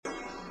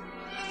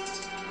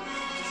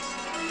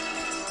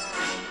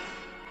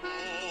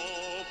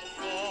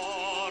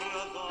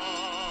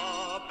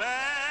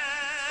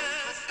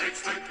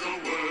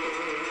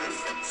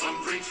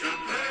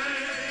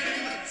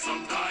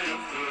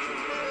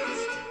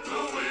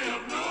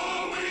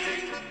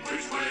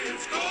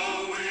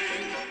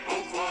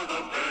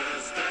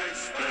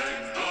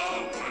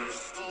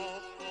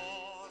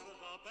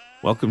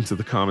Welcome to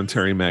the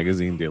Commentary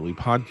Magazine Daily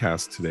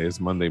Podcast. Today is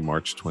Monday,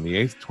 March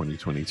 28th,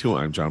 2022.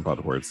 I'm John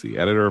Podhoretz, the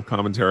editor of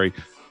Commentary.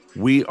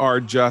 We are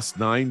just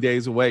 9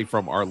 days away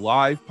from our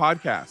live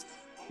podcast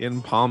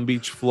in Palm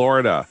Beach,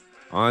 Florida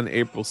on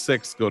April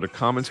 6th. Go to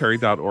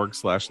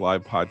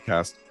commentary.org/live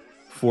podcast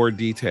for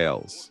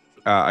details.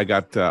 I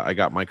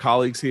got my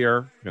colleagues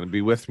here going to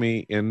be with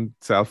me in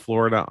South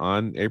Florida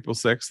on April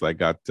 6th. I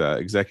got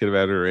executive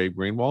editor Abe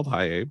Greenwald.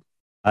 Hi, Abe.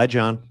 Hi,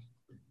 John.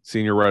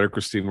 Senior writer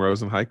Christine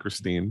Rosen. Hi,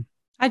 Christine.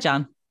 Hi,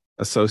 John.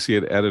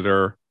 Associate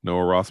editor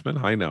Noah Rothman.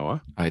 Hi,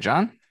 Noah. Hi,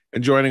 John.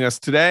 And joining us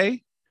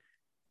today,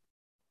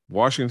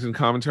 Washington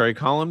Commentary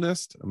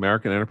columnist,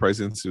 American Enterprise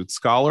Institute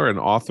scholar, and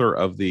author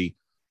of the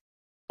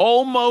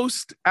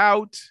almost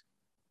out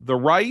The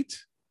Right.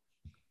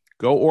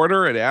 Go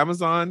order at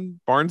Amazon,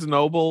 Barnes &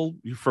 Noble,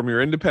 from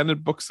your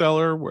independent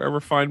bookseller,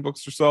 wherever fine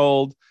books are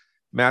sold.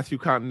 Matthew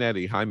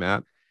Continetti. Hi,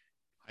 Matt.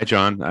 Hi,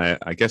 John.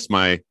 I guess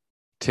my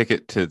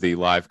ticket to the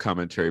live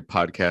commentary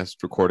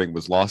podcast recording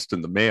was lost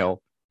in the mail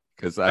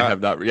because I have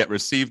not yet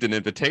received an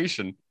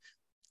invitation,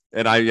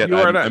 and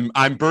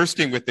I'm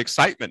bursting with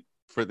excitement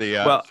for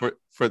the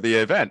for the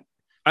event.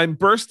 I'm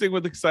bursting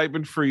with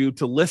excitement for you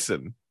to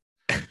listen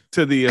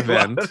to the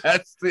event.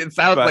 It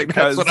sounds like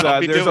that's what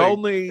I'll be there's doing.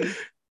 only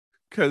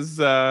because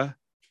Dan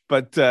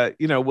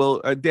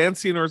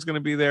Senor is going to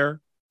be there,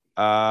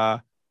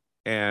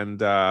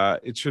 and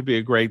it should be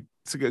a great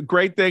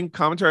thing.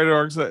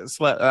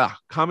 Commentary.org/live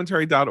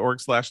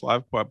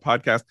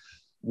podcast.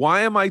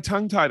 Why am I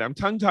tongue-tied? I'm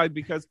tongue-tied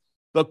because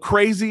the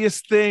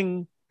craziest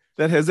thing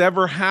that has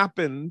ever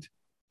happened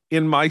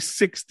in my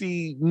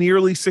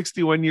nearly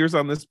 61 years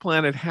on this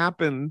planet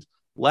happened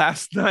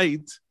last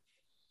night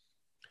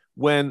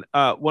when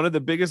one of the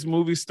biggest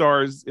movie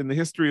stars in the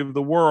history of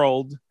the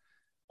world,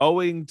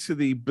 owing to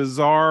the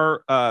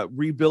bizarre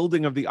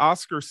rebuilding of the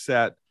Oscar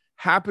set,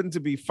 happened to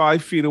be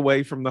 5 feet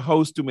away from the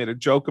host who made a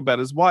joke about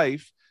his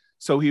wife.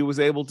 So he was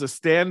able to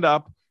stand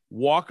up,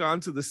 walk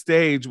onto the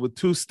stage with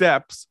 2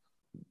 steps,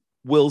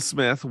 Will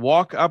Smith,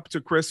 walk up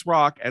to Chris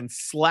Rock and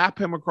slap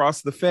him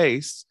across the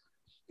face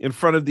in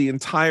front of the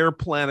entire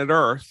planet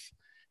Earth,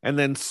 and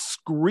then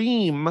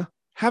scream,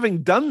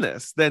 having done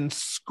this, then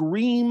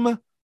scream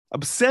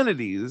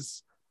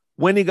obscenities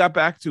when he got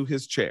back to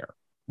his chair,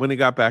 when he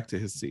got back to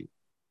his seat.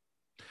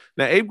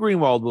 Now, Abe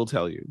Greenwald will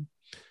tell you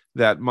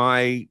that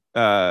my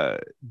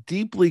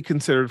deeply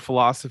considered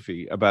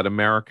philosophy about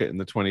America in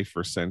the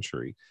 21st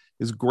century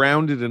is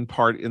grounded in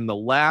part in the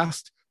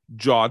last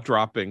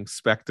jaw-dropping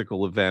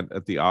spectacle event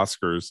at the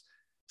Oscars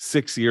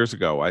 6 years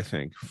ago, I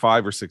think,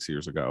 5 or 6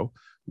 years ago,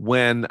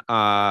 when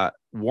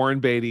Warren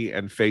Beatty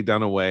and Faye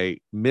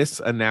Dunaway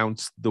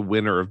misannounced the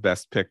winner of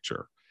Best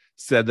Picture,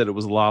 said that it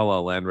was La La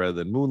Land rather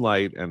than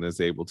Moonlight, and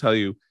as Abe will tell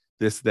you,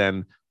 this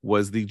then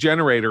was the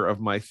generator of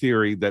my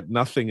theory that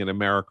nothing in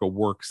America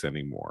works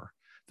anymore,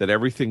 that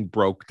everything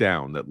broke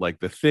down, that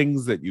like the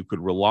things that you could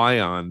rely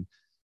on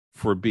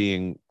for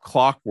being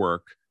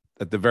clockwork,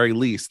 at the very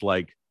least,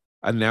 like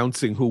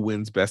announcing who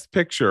wins Best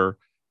Picture,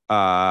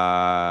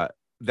 that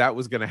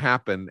was going to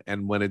happen.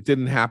 And when it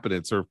didn't happen,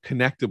 it sort of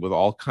connected with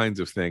all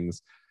kinds of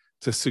things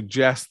to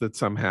suggest that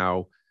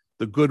somehow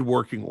the good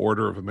working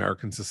order of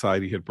American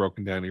society had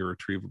broken down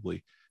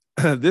irretrievably.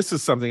 This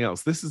is something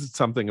else. This is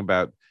something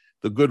about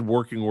the good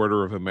working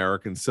order of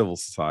American civil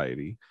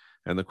society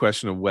and the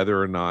question of whether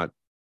or not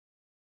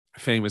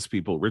famous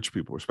people, rich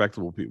people,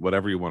 respectable people,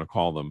 whatever you want to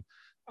call them,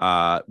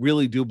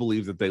 really do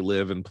believe that they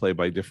live and play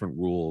by different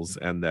rules,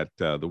 and that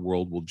the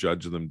world will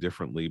judge them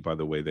differently by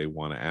the way they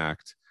want to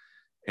act.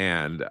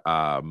 And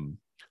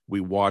we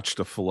watched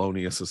a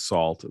felonious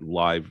assault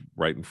live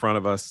right in front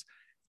of us,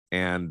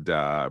 and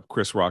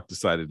Chris Rock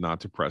decided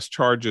not to press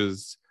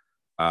charges,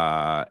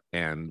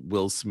 and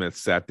Will Smith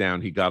sat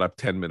down. He got up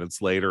 10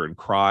 minutes later and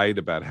cried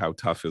about how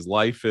tough his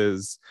life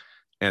is,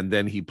 and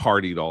then he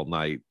partied all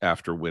night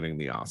after winning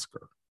the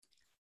Oscar.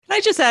 Can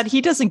I just add,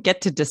 he doesn't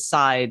get to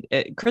decide.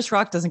 Chris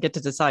Rock doesn't get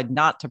to decide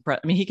not to press.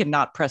 I mean, he can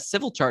not press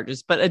civil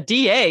charges, but a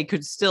DA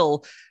could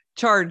still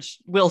charge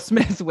Will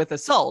Smith with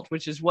assault,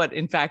 which is what,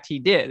 in fact, he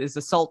did, is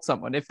assault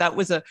someone. If that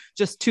was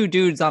just 2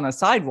 dudes on a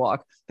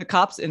sidewalk, the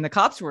cops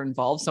were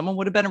involved, someone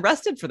would have been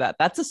arrested for that.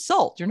 That's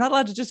assault. You're not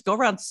allowed to just go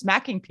around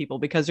smacking people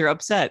because you're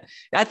upset.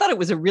 I thought it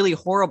was a really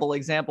horrible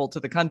example to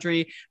the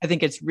country. I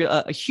think it's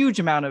a huge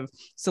amount of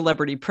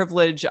celebrity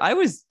privilege. I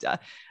was,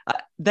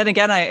 then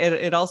again,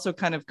 it also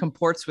kind of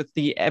comports with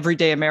the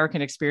everyday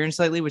American experience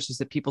lately, which is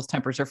that people's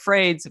tempers are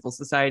frayed, civil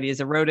society is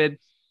eroded,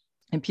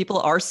 and people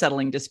are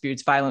settling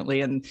disputes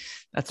violently, and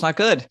that's not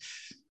good.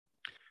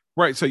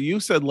 Right. So you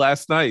said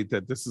last night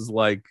that this is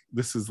like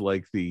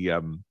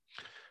the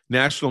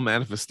national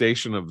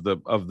manifestation of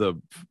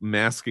the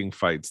masking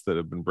fights that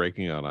have been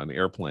breaking out on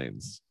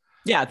airplanes.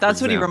 Yeah, that's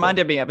what he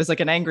reminded me of. It's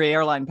like an angry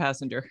airline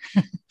passenger.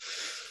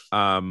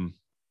 I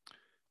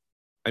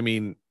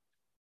mean,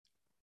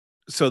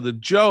 so the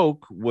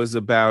joke was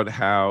about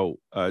how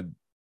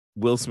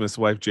Will Smith's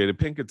wife, Jada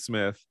Pinkett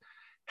Smith,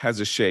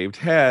 has a shaved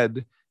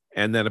head.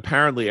 And then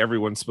apparently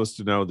everyone's supposed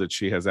to know that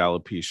she has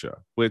alopecia,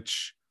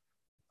 which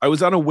I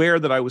was unaware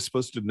that I was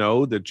supposed to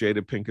know that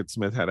Jada Pinkett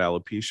Smith had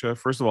alopecia.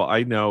 First of all,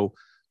 I know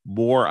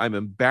more. I'm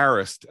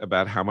embarrassed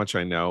about how much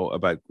I know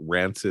about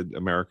rancid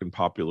American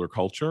popular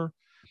culture.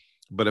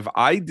 But if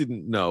I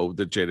didn't know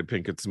that Jada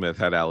Pinkett Smith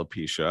had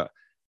alopecia,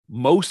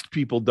 most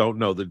people don't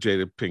know that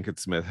Jada Pinkett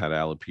Smith had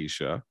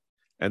alopecia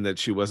and that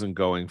she wasn't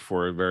going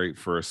for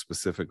a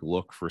specific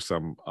look for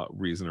some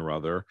reason or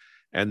other.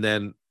 And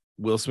then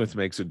Will Smith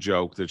makes a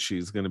joke that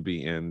she's going to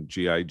be in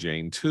G.I.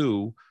 Jane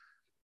 2,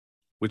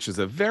 which is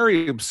a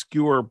very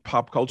obscure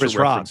pop culture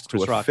reference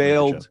to a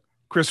failed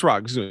Chris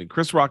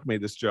Rock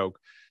made this joke.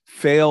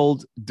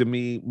 Failed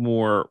Demi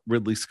Moore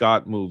Ridley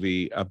Scott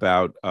movie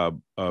about a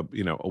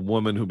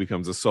woman who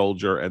becomes a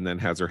soldier and then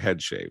has her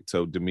head shaved.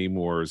 So Demi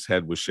Moore's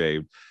head was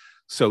shaved.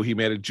 So he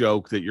made a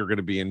joke that you're going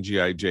to be in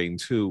G.I. Jane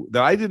 2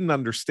 that I didn't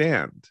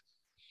understand.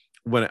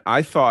 When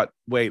I thought,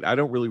 wait, I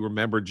don't really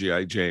remember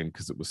G.I. Jane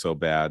because it was so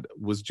bad.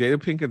 Was Jada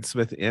Pinkett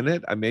Smith in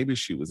it? Maybe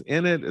she was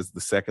in it as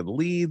the second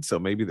lead. So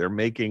maybe they're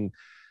making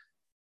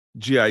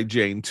G.I.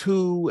 Jane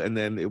 2, and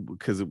then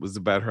because it was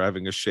about her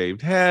having a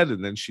shaved head,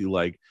 and then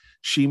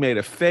she made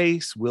a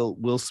face.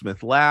 Will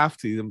Smith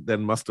laughed. He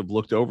then must have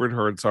looked over at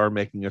her and saw her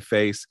making a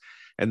face,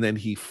 and then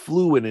he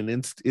flew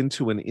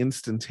into an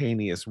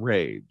instantaneous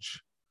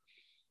rage,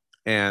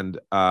 and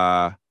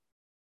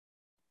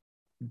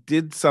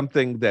did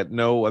something that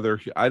no other.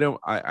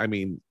 I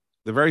mean,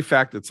 the very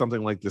fact that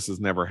something like this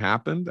has never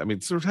happened. I mean,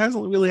 it sort of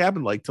hasn't really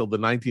happened like till the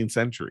 19th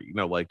century.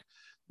 Like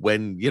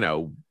when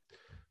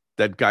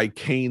that guy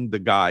caned the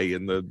guy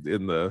in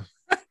the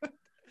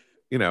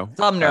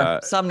Sumner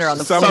on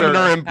the Sumner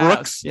and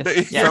Brooks.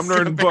 Yes.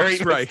 Sumner and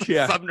Brooks, right?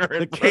 Yeah, the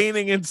Brooks.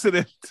 caning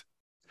incident,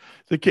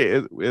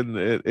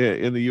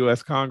 in the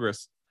U.S.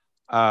 Congress,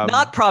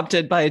 not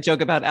prompted by a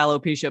joke about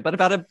alopecia, but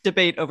about a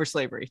debate over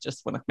slavery.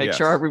 Just want to make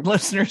sure our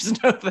listeners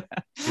know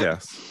that.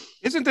 Yes,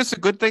 isn't this a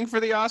good thing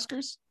for the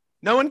Oscars?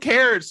 No one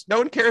cares. No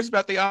one cares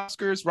about the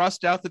Oscars. Ross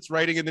Douthat's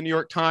writing in the New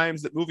York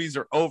Times that movies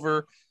are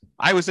over.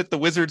 I was at the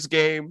Wizards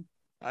game.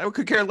 I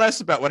could care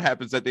less about what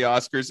happens at the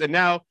Oscars. And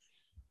now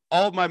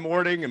all my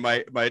morning and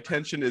my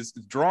attention is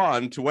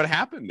drawn to what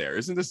happened there.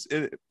 Isn't this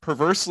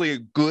perversely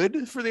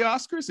good for the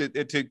Oscars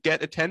to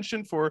get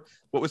attention for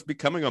what was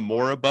becoming a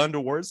moribund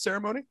awards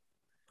ceremony?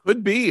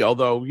 Could be.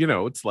 Although,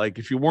 it's like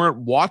if you weren't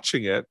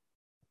watching it,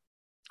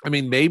 I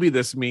mean, maybe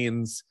this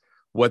means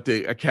what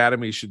the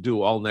Academy should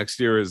do all next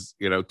year is,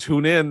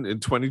 tune in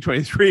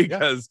 2023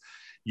 because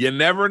you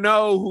never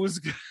know who's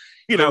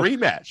a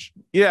rematch.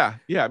 Yeah.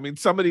 I mean,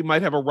 somebody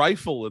might have a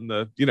rifle in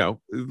the,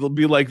 it'll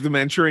be like the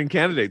Manchurian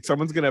Candidate.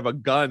 Someone's gonna have a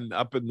gun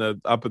up in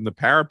the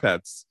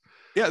parapets.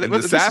 Yeah, and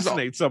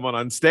assassinate someone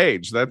on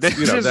stage. That's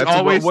that's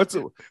always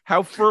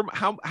how firm.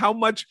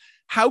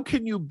 How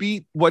can you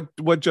beat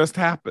what just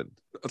happened?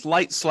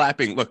 Light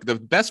slapping. Look, the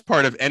best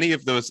part of any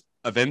of those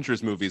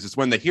Avengers movies is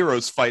when the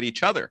heroes fight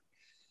each other.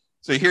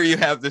 So here you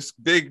have this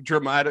big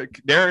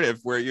dramatic narrative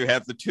where you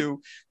have the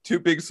two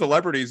big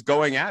celebrities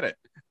going at it.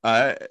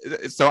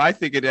 So I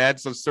think it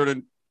adds a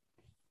certain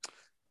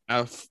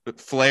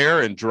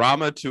flair and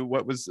drama to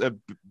what was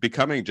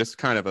becoming just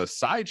kind of a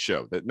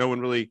sideshow that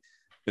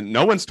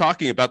no one's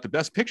talking about the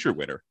Best Picture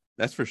winner.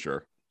 That's for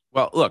sure.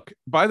 Well, look,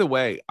 by the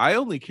way, I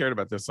only cared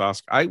about this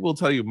Oscar. I will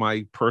tell you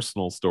my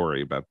personal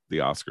story about the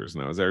Oscars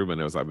now. As everyone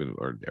knows,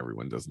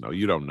 everyone doesn't know.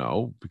 You don't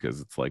know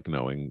because it's like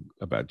knowing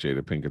about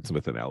Jada Pinkett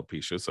Smith and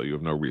alopecia. So you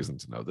have no reason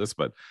to know this,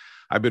 but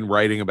I've been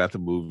writing about the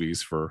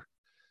movies for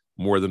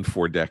more than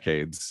 4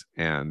 decades.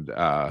 And,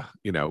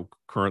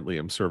 currently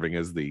I'm serving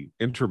as the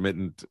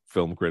intermittent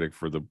film critic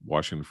for the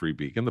Washington Free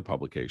Beacon, the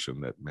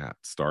publication that Matt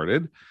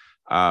started.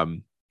 But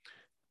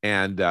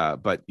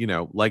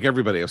like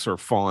everybody, I've sort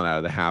of fallen out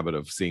of the habit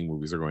of seeing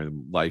movies.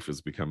 Life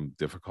has become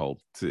difficult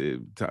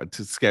to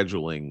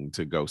scheduling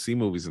to go see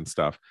movies and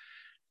stuff.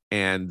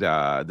 And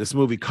this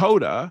movie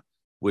Coda,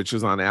 which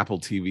is on Apple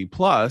TV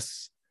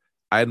Plus,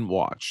 I hadn't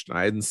watched,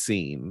 I hadn't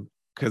seen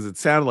because it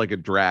sounded like a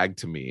drag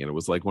to me. And it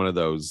was like one of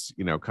those,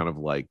 kind of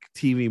like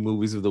TV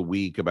movies of the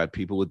week about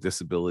people with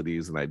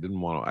disabilities. And I didn't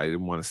want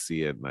to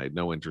see it, and I had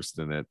no interest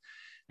in it.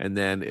 And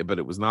then, but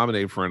it was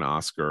nominated for an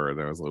Oscar, and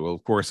I was like, well,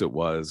 of course it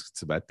was.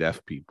 It's about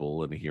deaf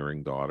people and a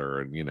hearing daughter,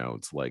 and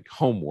it's like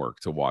homework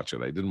to watch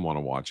it. I didn't want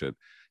to watch it,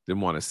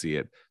 didn't want to see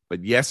it.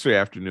 But yesterday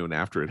afternoon,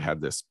 after it had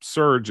this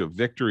surge of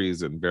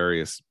victories and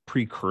various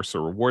precursor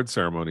award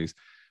ceremonies,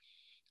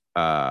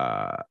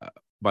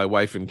 my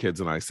wife and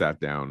kids and I sat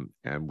down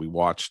and we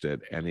watched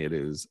it, and it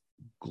is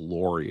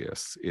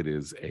glorious. It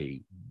is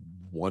a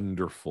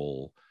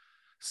wonderful,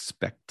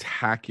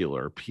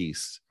 spectacular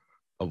piece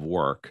of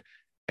work.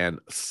 And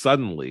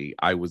suddenly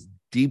I was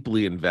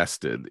deeply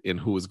invested in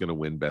who was going to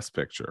win Best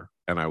Picture.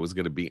 And I was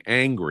going to be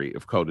angry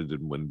if Coda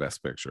didn't win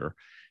Best Picture.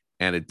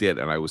 And it did.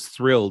 And I was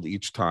thrilled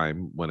each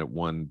time when it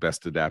won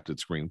Best Adapted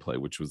Screenplay,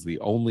 which was the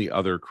only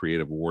other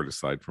creative award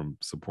aside from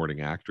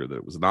supporting actor that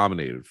it was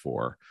nominated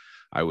for.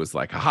 I was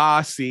like,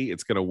 haha, see,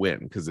 it's going to win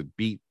because it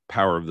beat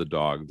Power of the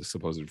Dog, the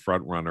supposed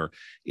front runner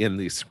in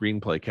the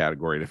screenplay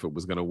category. And if it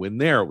was going to win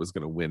there, it was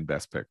going to win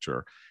Best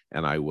Picture.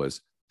 And I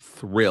was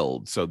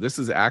thrilled. So this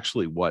is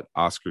actually what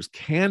Oscars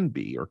can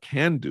be or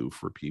can do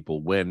for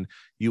people when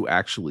you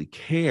actually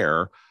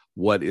care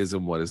what is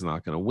and what is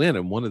not going to win.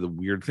 And one of the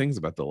weird things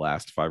about the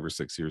last 5 or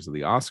 6 years of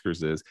the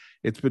Oscars is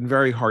it's been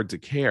very hard to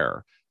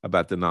care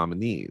about the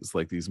nominees.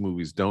 Like, these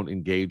movies don't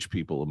engage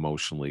people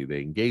emotionally.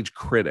 They engage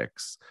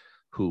critics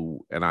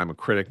who, and I'm a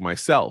critic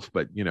myself,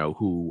 but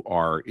who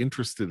are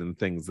interested in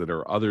things that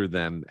are other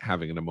than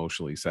having an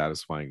emotionally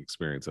satisfying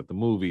experience at the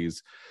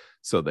movies.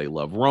 So they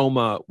love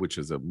Roma, which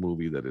is a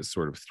movie that is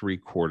sort of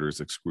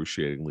 3/4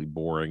 excruciatingly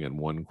boring and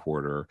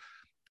 1/4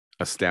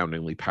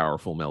 astoundingly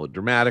powerful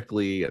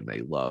melodramatically. And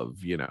they love,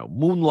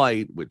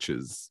 Moonlight, which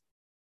is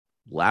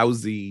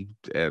lousy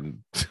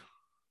and,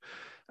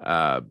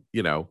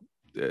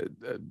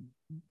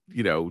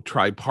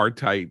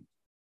 tripartite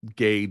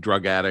gay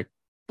drug addict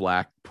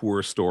Black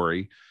poor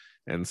story.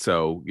 And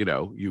so,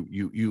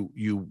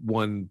 you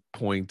won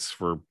points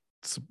for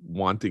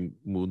wanting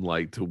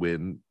Moonlight to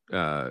win,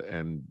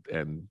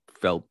 and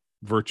felt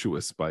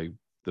virtuous by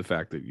the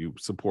fact that you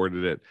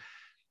supported it,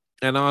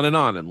 and on and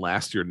on. And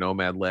last year,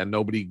 Nomadland,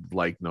 nobody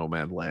liked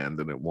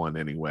Nomadland, and it won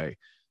anyway.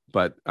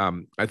 But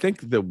I think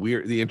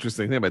the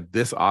interesting thing about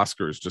this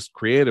Oscars, just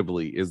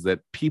creatively, is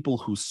that people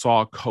who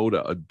saw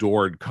Coda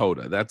adored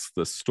Coda. That's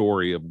the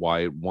story of why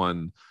it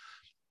won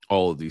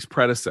all of these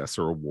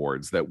predecessor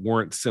awards that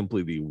weren't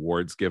simply the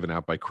awards given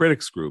out by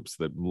critics groups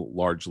that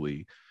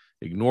largely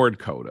ignored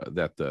Coda,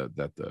 that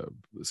the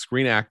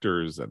screen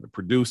actors and the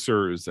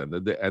producers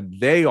and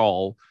they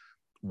all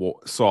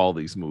saw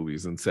these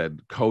movies and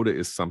said Coda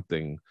is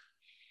something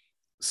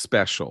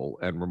special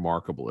and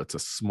remarkable. It's a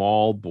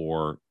small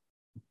bore,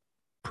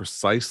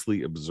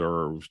 precisely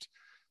observed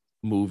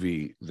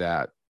movie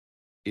that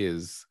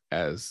is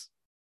as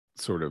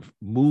sort of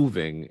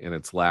moving in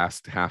its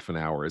last half an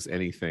hour as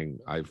anything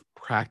I've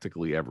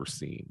practically ever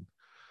seen.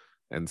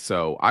 And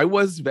so I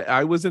was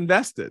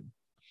invested.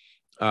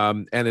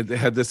 And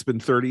had this been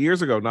 30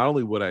 years ago, not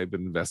only would I have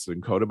been invested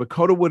in Coda, but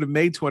Coda would have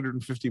made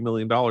 $250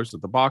 million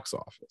at the box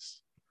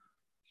office.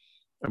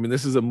 I mean,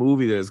 this is a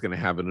movie that is going to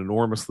have an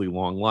enormously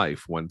long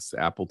life once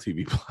Apple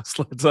TV Plus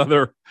lets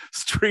other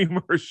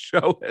streamers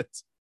show it.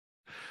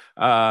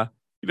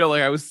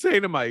 Like I was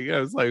saying to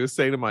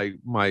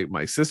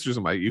my sisters,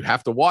 you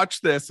have to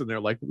watch this, and they're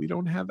like, we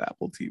don't have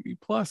Apple TV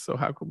Plus, so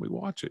how can we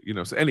watch it?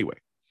 So anyway.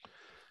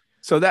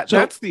 So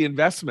that's the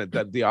investment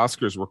that the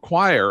Oscars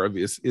require of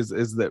is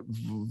that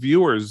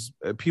viewers,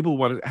 people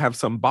want to have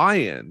some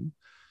buy-in,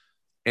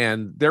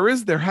 and there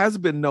has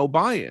been no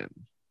buy-in.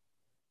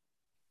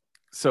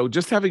 So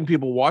just having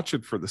people watch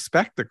it for the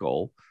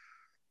spectacle,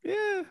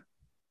 yeah.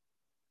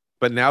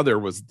 But now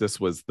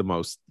this was the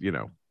most,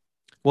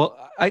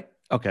 Well, I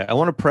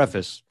want to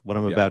preface what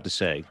I'm about to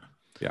say,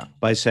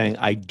 by saying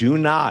I do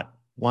not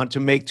want to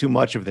make too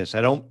much of this.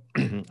 I'm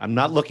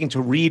not looking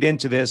to read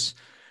into this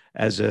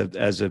as a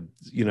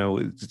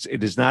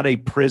it is not a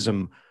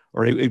prism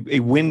or a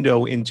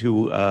window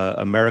into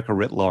America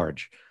writ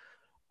large.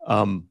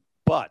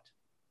 But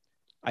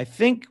I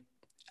think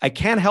I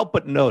can't help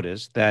but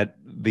notice that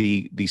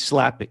the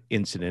slap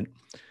incident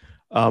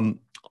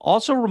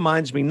also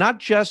reminds me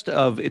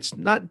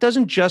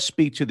doesn't just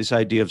speak to this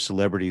idea of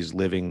celebrities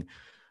living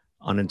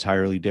on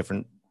entirely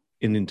different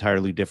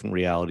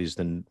realities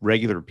than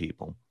regular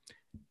people.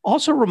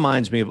 Also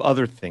reminds me of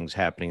other things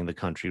happening in the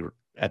country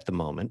at the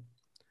moment,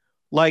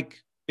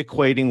 like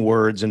equating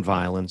words and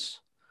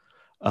violence,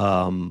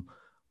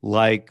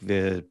 like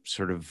the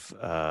sort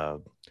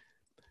of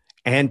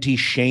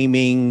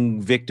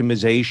anti-shaming,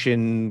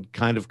 victimization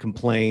kind of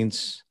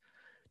complaints,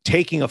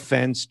 taking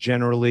offense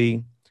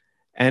generally.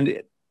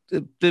 And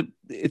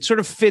it sort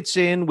of fits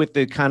in with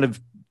the kind of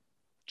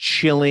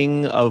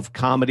chilling of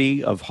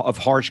comedy, of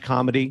harsh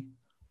comedy.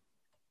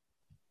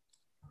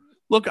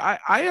 Look,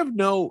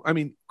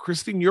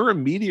 Christine, your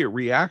immediate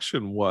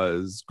reaction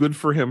was good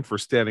for him for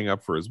standing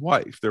up for his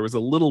wife. There was a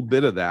little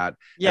bit of that.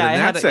 Yeah, and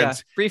in that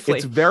sense, briefly.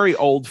 It's very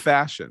old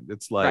fashioned.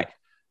 It's like, right.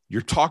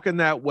 You're talking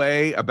that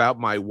way about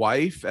my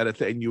wife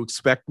and you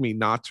expect me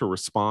not to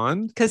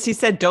respond? Because he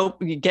said, "Don't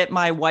get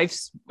my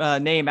wife's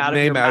name out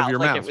of your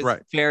mouth." It was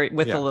right? Very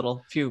with a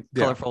little few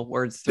colorful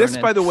words. This,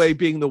 by the way,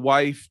 being the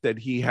wife that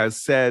he has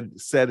said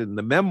in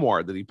the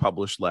memoir that he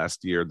published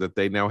last year that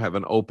they now have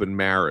an open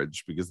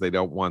marriage because they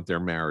don't want their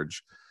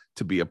marriage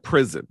to be a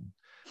prison.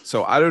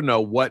 So I don't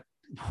know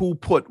who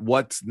put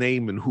what's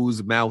name in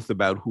whose mouth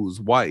about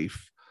whose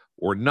wife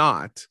or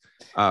not.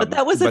 But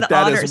that was an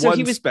honor. So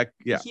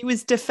he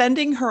was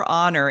defending her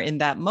honor in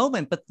that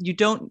moment. But you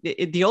don't,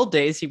 in the old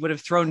days, he would have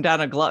thrown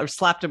down a glove or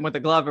slapped him with a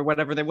glove or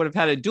whatever. They would have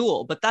had a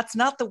duel. But that's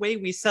not the way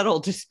we settle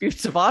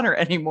disputes of honor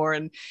anymore.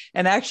 And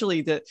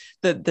actually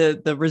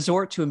the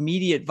resort to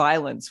immediate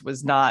violence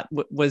was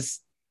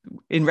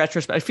in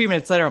retrospect, a few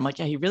minutes later, I'm like,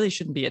 yeah, he really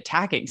shouldn't be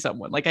attacking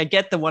someone. Like, I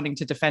get the wanting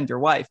to defend your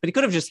wife, but he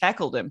could have just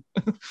heckled him.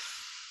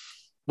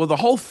 Well, the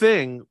whole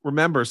thing,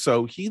 remember,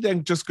 so he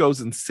then just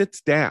goes and sits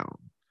down.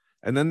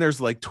 And then there's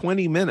like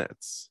 20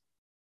 minutes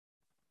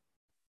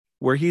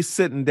where he's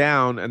sitting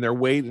down and they're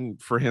waiting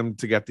for him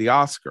to get the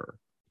Oscar.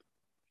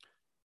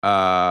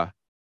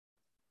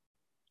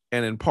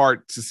 And in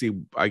part to see,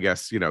 I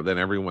guess, then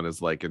everyone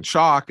is like in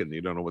shock and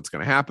you don't know what's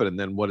going to happen. And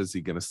then what is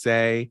he going to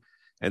say?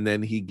 And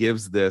then he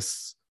gives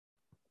this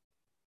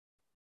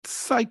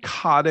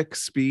psychotic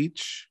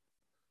speech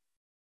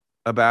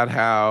about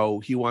how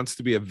he wants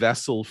to be a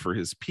vessel for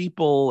his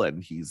people.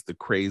 And he's the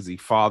crazy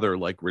father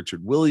like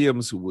Richard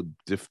Williams, who would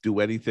do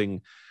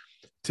anything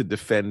to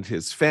defend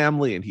his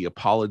family. And he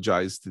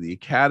apologized to the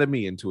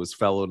Academy and to his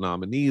fellow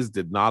nominees,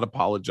 did not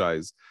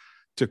apologize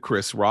to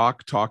Chris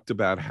Rock, talked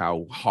about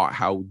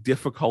how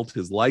difficult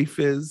his life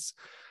is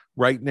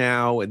right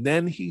now. And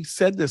then he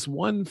said this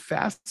one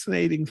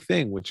fascinating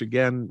thing, which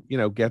again,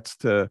 gets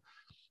to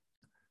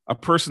a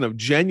person of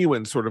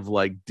genuine sort of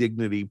like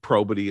dignity,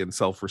 probity, and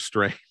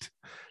self-restraint,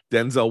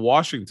 Denzel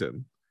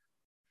Washington,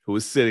 who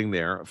was sitting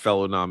there, a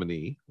fellow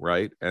nominee,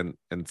 right? And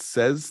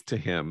says to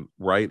him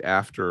right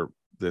after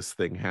this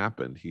thing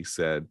happened, he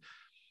said,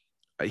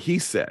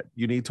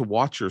 you need to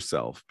watch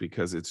yourself,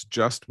 because it's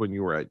just when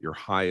you are at your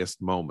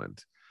highest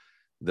moment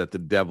that the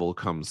devil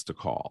comes to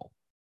call.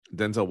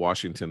 Denzel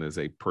Washington is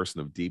a person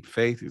of deep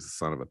faith. He's the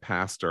son of a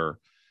pastor.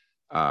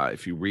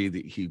 If you read,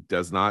 he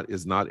is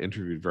not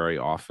interviewed very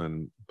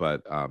often,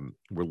 but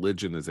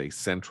religion is a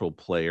central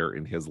player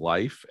in his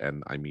life.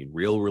 And I mean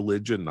real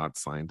religion, not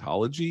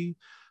Scientology,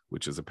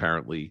 which is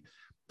apparently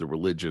the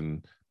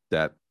religion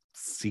that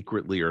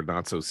secretly or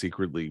not so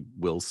secretly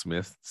Will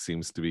Smith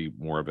seems to be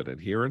more of an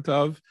adherent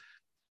of.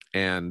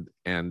 And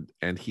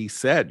he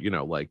said,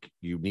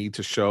 you need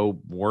to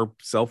show more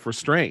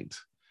self-restraint,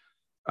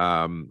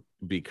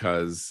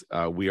 because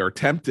we are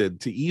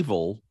tempted to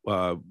evil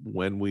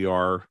when we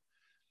are,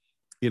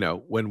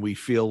 when we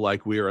feel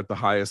like we are at the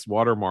highest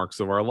watermarks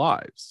of our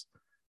lives.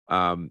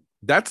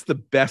 That's the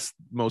best,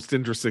 most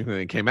interesting thing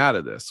that came out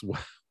of this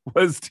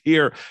was to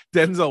hear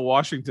Denzel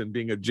Washington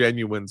being a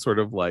genuine sort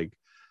of like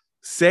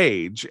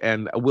sage.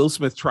 And Will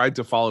Smith tried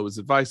to follow his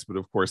advice, but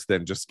of course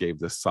then just gave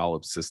this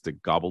solipsistic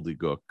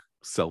gobbledygook,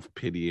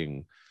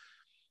 self-pitying,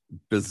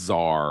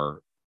 bizarre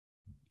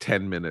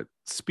 10-minute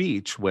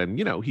speech when,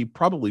 he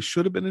probably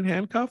should have been in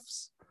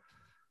handcuffs,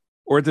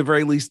 or at the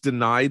very least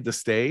denied the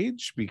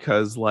stage,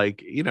 because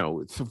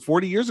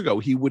 40 years ago,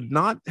 he would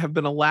not have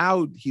been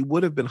allowed. He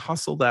would have been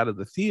hustled out of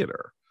the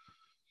theater.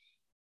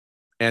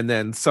 And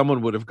then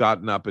someone would have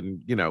gotten up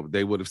and,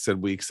 they would have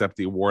said, we accept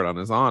the award on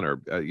his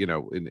honor,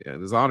 in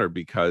his honor,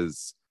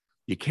 because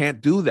you can't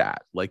do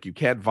that. Like, you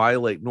can't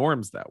violate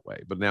norms that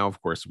way. But now,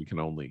 of course, we can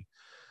only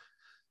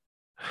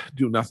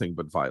do nothing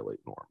but violate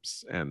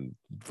norms, and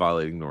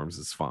violating norms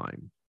is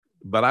fine.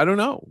 But I don't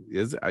know.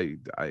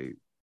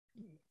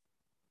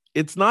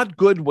 It's not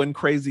good when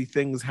crazy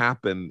things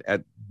happen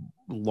at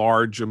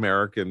large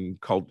American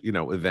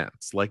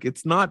events. Like,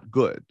 it's not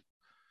good.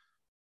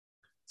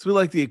 It's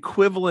like the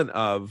equivalent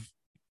of,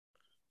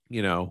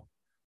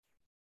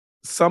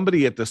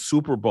 somebody at the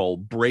Super Bowl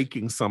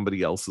breaking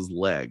somebody else's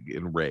leg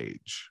in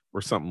rage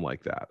or something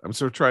like that. I'm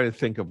sort of trying to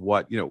think of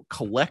what,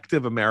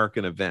 collective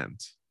American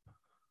event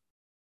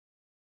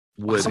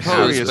would have.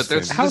 But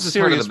this is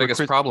part of the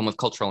biggest problem with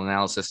cultural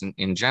analysis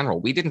in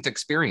general. We didn't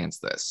experience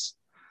this.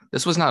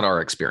 This was not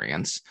our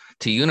experience.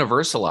 To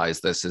universalize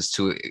this is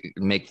to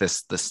make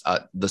this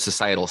the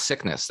societal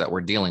sickness that we're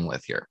dealing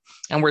with here.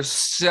 And we're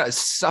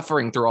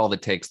suffering through all the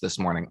takes this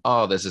morning.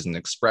 Oh, this is an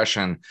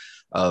expression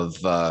of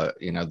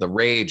the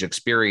rage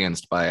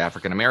experienced by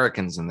African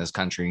Americans in this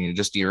country.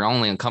 You're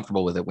only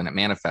uncomfortable with it when it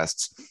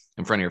manifests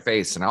in front of your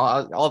face, and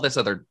all this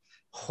other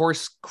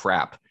horse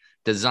crap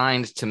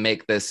designed to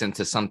make this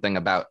into something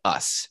about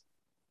us.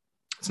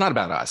 It's not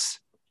about us.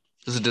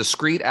 This is a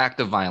discrete act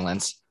of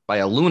violence by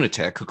a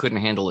lunatic who couldn't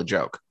handle a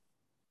joke.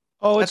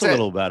 Oh, it's a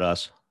little about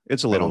us.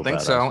 It's a little. I don't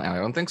think so, and I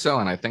don't think so.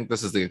 And I think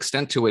this is the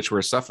extent to which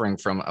we're suffering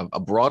from a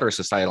broader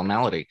societal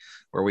malady,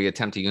 where we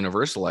attempt to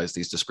universalize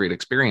these discrete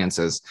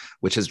experiences,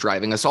 which is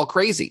driving us all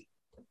crazy.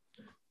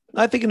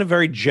 I think in a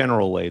very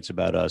general way, it's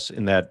about us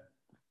in that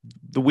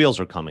the wheels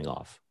are coming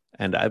off.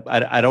 And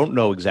I don't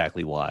know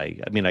exactly why.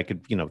 I mean, I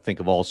could, think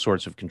of all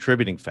sorts of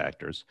contributing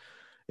factors.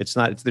 There's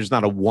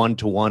not a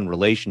one-to-one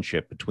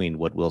relationship between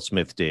what Will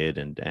Smith did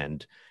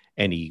and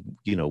any,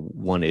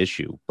 one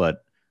issue.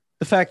 But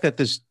the fact that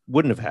this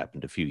wouldn't have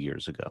happened a few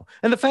years ago,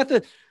 and the fact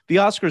that the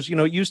Oscars,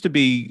 it used to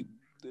be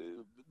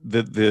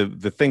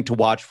the thing to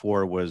watch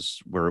for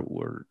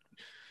were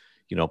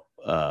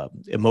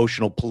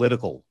emotional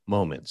political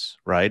moments,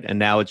 right? And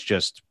now it's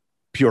just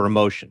pure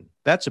emotion.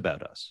 That's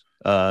about us.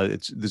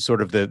 It's the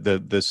sort of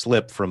the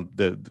slip from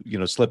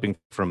slipping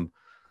from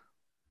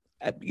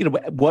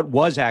what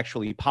was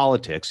actually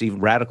politics,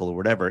 even radical or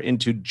whatever,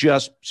 into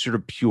just sort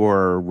of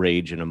pure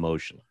rage and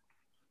emotion.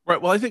 Right.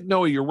 Well, I think,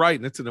 Noah, you're right.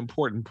 And it's an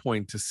important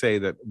point to say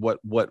that what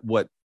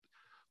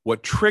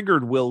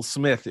triggered Will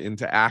Smith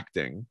into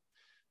acting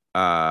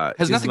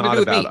has nothing to do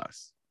with me.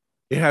 Us.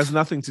 It has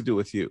nothing to do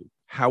with you.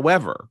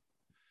 However,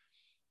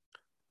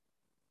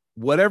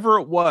 whatever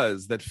it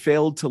was that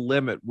failed to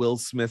limit Will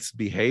Smith's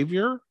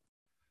behavior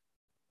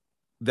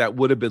that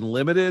would have been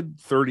limited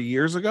 30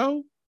 years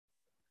ago,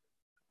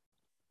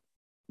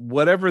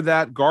 whatever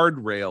that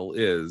guardrail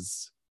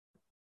is,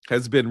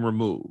 has been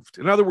removed.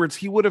 In other words,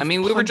 he would have. I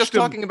mean, we were just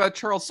talking about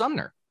Charles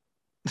Sumner.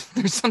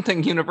 There's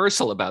something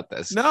universal about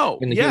this. No,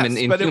 in yes, human,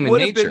 in but human it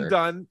would nature. have been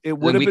done. It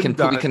would have been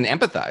done. We can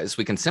empathize.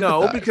 We can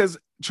sympathize. No, because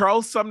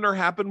Charles Sumner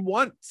happened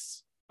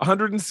once,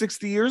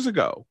 160 years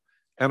ago,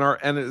 and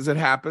as it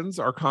happens,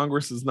 our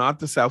Congress is not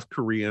the South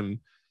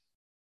Korean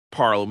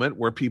Parliament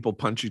where people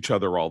punch each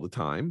other all the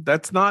time.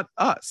 That's not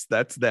us.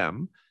 That's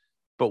them.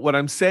 But what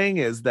I'm saying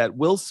is that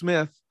Will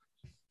Smith,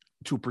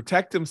 to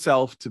protect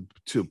himself,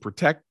 to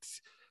protect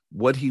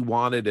what he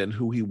wanted and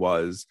who he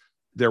was,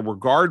 there were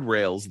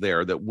guardrails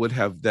there that would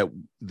have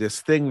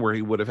this thing where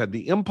he would have had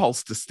the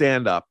impulse to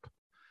stand up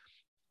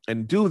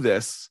and do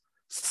this.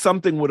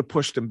 Something would have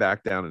pushed him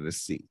back down in his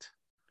seat.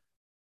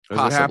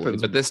 Possibly,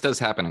 but this does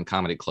happen in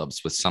comedy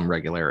clubs with some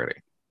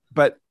regularity.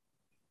 But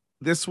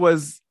this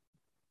was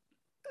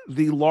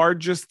the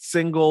largest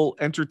single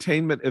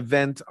entertainment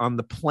event on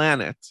the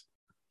planet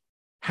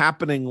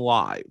happening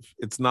live.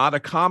 It's not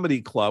a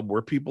comedy club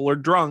where people are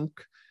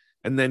drunk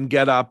and then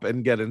get up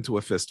and get into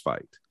a fist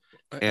fight.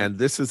 And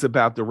this is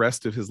about the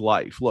rest of his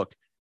life. Look,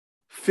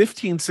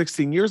 15,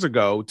 16 years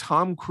ago,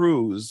 Tom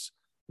Cruise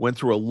went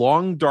through a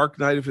long, dark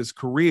night of his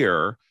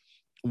career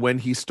when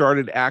he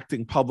started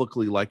acting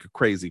publicly like a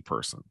crazy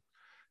person.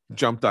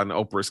 Jumped on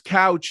Oprah's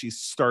couch. He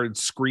started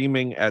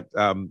screaming at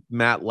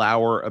Matt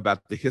Lauer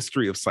about the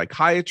history of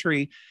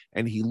psychiatry,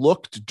 and he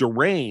looked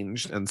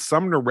deranged. And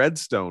Sumner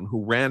Redstone,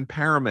 who ran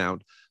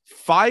Paramount,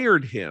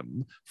 fired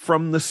him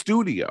from the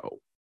studio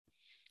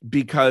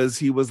because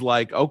he was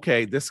like,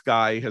 okay, this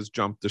guy has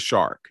jumped the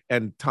shark.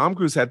 And Tom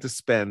Cruise had to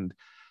spend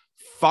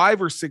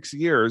 5 or 6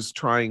 years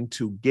trying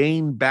to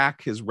gain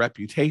back his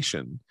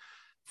reputation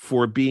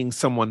for being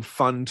someone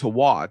fun to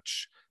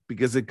watch,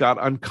 because it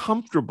got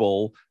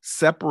uncomfortable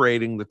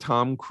separating the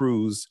Tom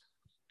Cruise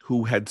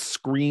who had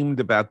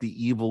screamed about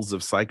the evils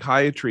of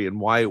psychiatry and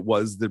why it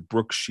was that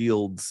Brooke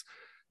Shields,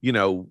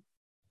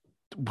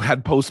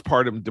 had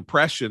postpartum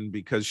depression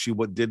because she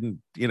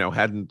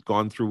hadn't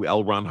gone through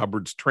L. Ron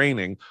Hubbard's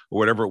training or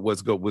whatever it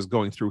was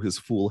going through his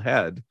fool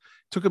head. It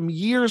took him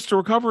years to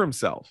recover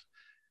himself.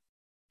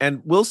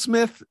 And Will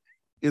Smith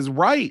is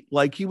right.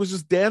 Like, he was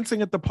just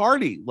dancing at the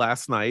party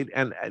last night,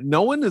 and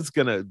no one is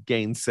going to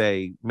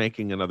gainsay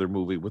making another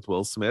movie with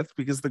Will Smith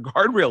because the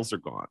guardrails are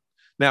gone.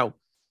 Now,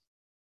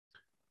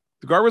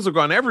 the guardrails are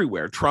gone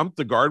everywhere. Trump,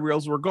 the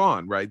guardrails were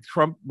gone, right?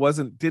 Trump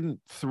didn't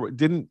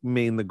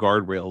mean the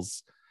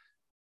guardrails.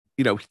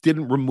 He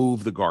didn't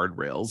remove the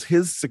guardrails.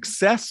 His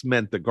success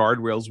meant the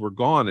guardrails were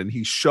gone, and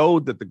he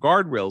showed that the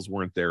guardrails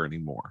weren't there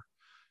anymore,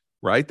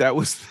 right? It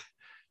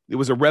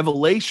was a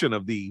revelation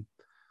of the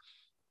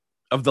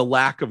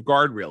lack of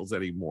guardrails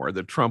anymore,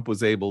 that Trump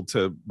was able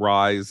to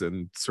rise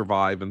and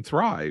survive and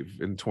thrive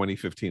in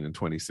 2015 and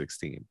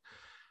 2016.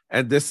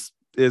 And this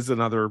is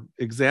another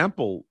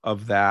example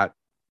of that.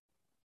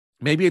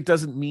 Maybe it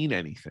doesn't mean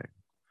anything,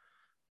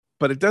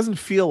 but it doesn't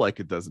feel like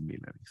it doesn't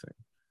mean anything.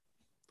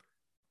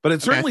 But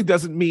it certainly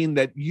doesn't mean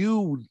that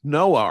you,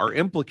 Noah, are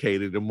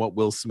implicated in what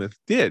Will Smith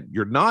did.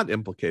 You're not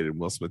implicated in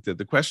what Will Smith did.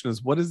 The question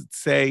is, what does it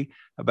say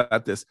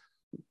about this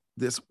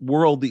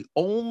world? The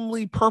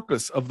only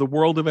purpose of the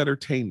world of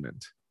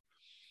entertainment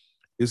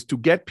is to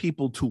get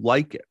people to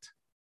like it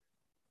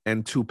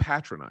and to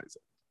patronize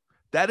it.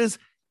 That is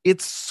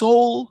its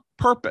sole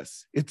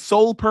purpose. Its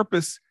sole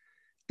purpose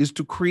is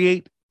to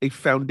create a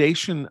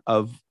foundation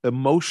of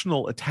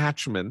emotional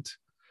attachment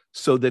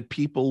so that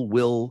people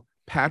will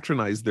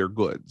patronize their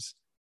goods.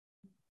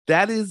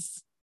 That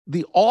is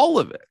the all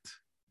of it.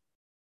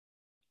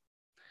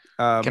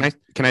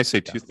 Can I say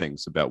two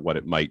things about what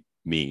it might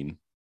mean?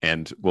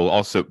 And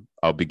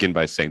I'll begin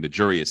by saying the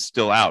jury is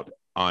still out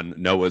on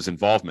Noah's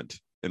involvement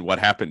in what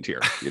happened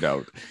here.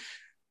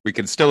 We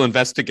can still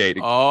investigate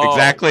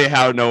exactly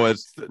how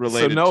Noah's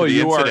related to the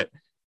incident.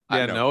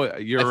 I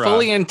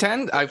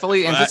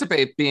fully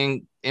anticipate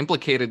being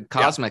implicated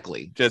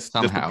cosmically. Just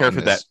prepare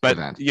for that. But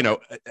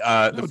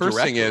the first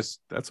thing is,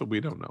 that's what we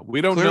don't know.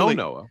 We don't know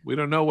Noah. We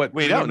don't know what.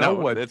 We don't know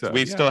what.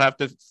 We still have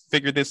to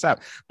figure this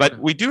out. But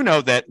we do know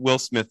that Will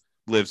Smith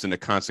lives in a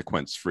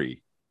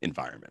consequence-free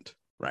environment,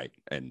 right?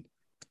 And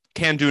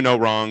can do no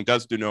wrong,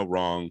 does do no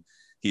wrong.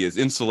 He is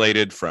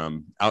insulated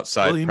from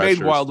outside. Well, he pressures.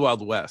 made Wild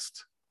Wild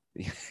West.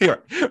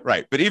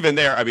 Right. But even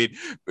there, I mean,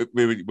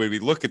 when we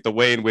look at the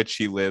way in which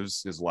he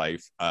lives his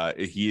life,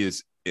 he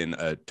is in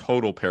a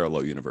total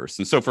parallel universe.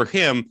 And so for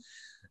him,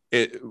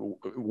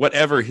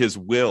 whatever his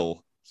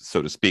will,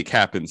 so to speak,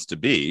 happens to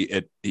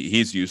be,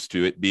 he's used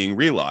to it being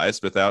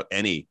realized without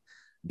any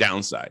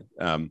downside.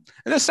 And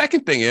the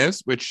second thing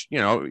is, which,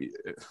 I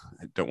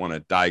don't want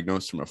to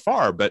diagnose from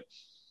afar, but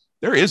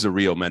there is a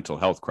real mental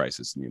health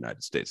crisis in the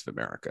United States of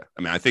America.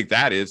 I mean, I think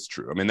that is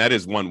true. I mean, that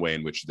is one way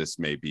in which this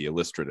may be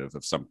illustrative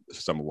of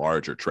some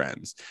larger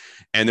trends.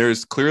 And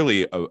there's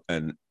clearly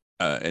an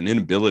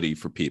inability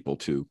for people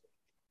to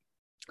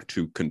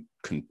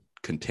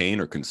contain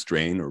or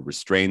constrain or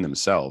restrain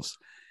themselves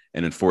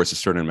and enforce a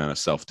certain amount of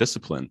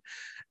self-discipline.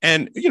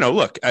 And,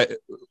 look,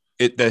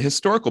 the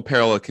historical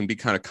parallel can be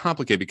kind of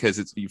complicated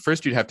because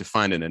first you'd have to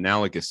find an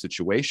analogous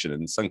situation,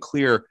 and it's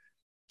unclear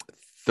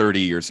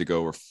 30 years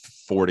ago or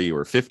 40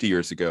 or 50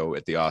 years ago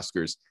at the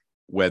Oscars,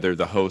 whether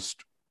the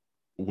host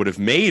would have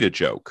made a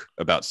joke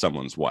about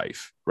someone's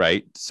wife,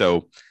 right?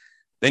 So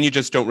then you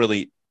just don't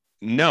really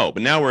know.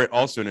 But now we're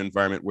also in an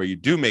environment where you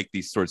do make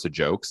these sorts of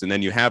jokes, and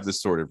then you have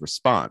this sort of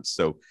response.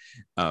 So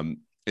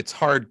it's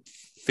hard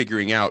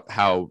figuring out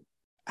how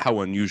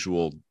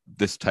unusual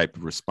this type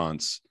of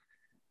response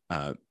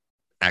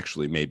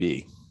actually may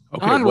be.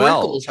 Okay, Don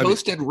Rickles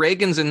hosted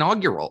Reagan's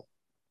inaugural.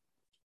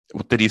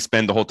 Did he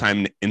spend the whole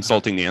time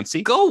insulting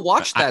Nancy? Go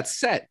watch that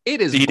set.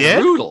 It is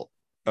brutal.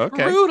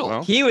 Okay, brutal.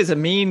 Well, he was a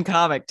mean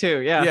comic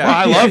too. Yeah,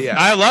 well,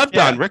 I love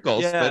Don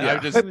Rickles, but I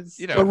just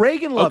but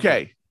Reagan loved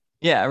it.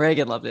 Yeah,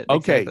 Reagan loved it.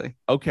 Okay, exactly.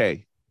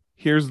 Okay.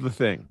 Here's the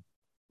thing.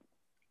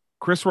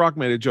 Chris Rock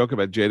made a joke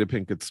about Jada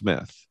Pinkett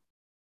Smith.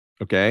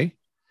 Okay,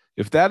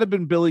 if that had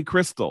been Billy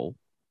Crystal,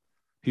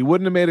 he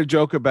wouldn't have made a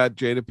joke about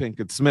Jada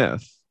Pinkett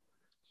Smith.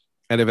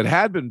 And if it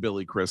had been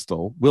Billy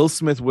Crystal, Will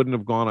Smith wouldn't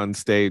have gone on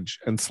stage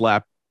and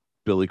slapped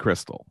Billy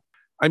Crystal.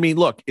 I mean,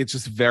 look, it's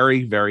just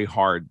very, very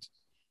hard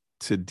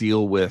to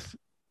deal with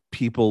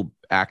people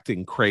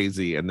acting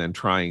crazy and then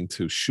trying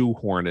to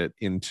shoehorn it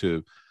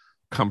into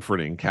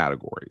comforting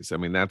categories. I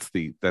mean, that's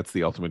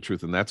the ultimate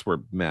truth. And that's where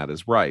Matt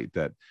is right,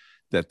 that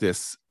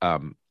this,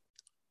 the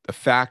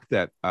fact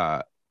that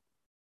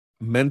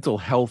mental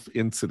health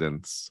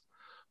incidents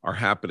are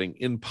happening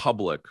in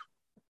public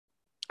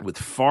with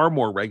far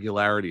more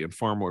regularity and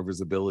far more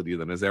visibility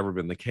than has ever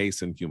been the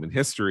case in human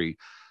history,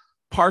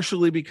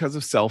 partially because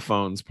of cell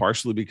phones,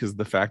 partially because of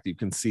the fact that you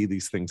can see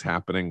these things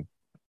happening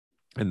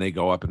and they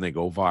go up and they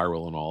go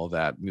viral and all of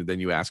that. And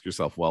then you ask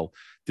yourself, well,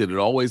 did it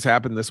always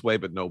happen this way,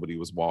 but nobody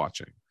was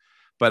watching?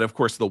 But of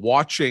course, the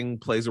watching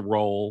plays a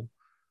role.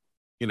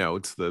 You know,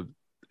 this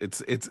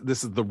is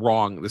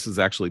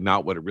actually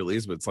not what it really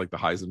is, but it's like the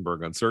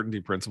Heisenberg uncertainty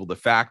principle. The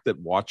fact that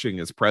watching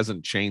is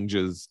present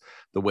changes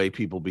the way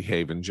people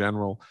behave in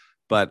general.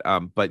 But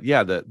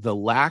yeah, the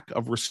lack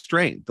of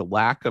restraint, the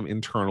lack of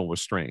internal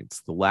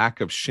restraints, the lack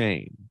of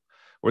shame,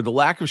 or the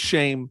lack of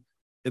shame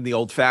in the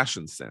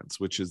old-fashioned sense,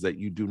 which is that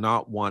you do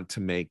not want to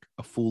make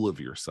a fool of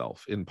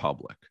yourself in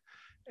public,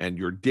 and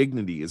your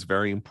dignity is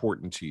very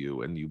important to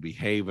you, and you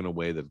behave in a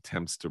way that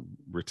attempts to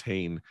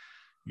retain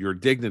your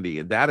dignity.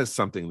 And that is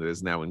something that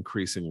is now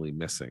increasingly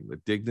missing.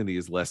 That dignity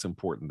is less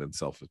important than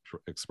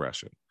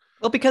self-expression.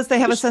 Well, because they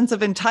have a sense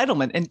of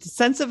entitlement, and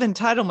sense of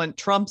entitlement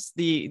trumps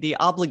the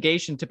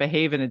obligation to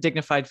behave in a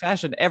dignified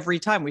fashion every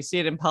time. We see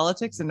it in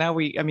politics, and now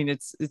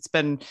it's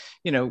been,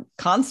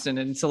 constant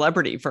in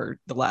celebrity for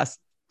the last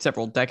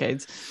several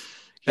decades.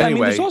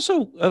 Anyway, there's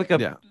also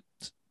a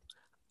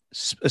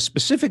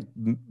specific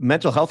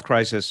mental health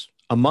crisis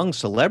among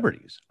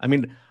celebrities. I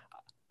mean,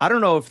 I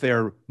don't know if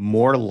they're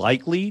more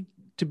likely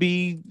to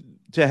be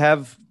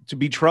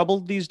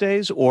troubled these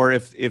days, or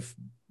if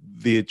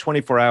the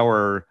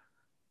 24-hour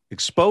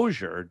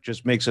exposure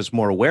just makes us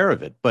more aware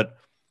of it. But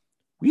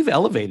we've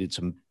elevated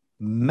some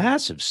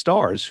massive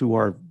stars who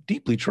are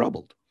deeply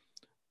troubled.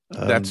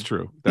 That's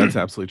true. That's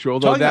absolutely true.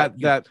 Although that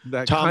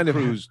Tom kind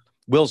Cruise,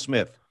 Will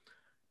Smith,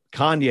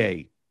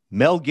 Kanye,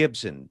 Mel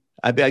Gibson,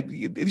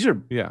 these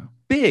are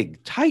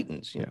big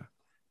titans. Yeah.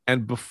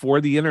 And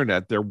before the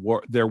internet, there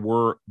were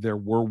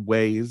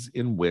ways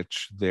in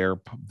which their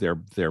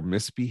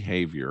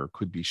misbehavior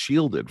could be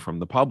shielded from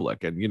the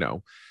public.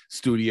 And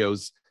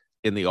studios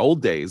in the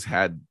old days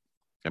had,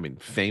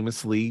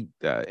 famously,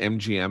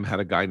 MGM had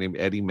a guy named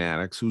Eddie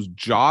Mannix whose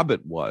job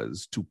it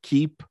was to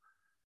keep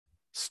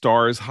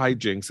stars'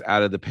 hijinks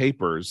out of the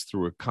papers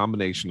through a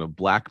combination of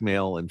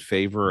blackmail and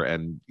favor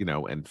and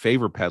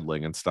favor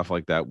peddling and stuff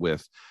like that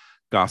with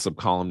gossip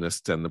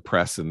columnists and the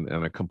press and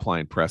a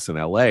compliant press in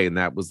LA. And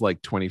that was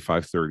like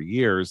 25, 30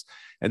 years.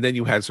 And then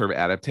you had sort of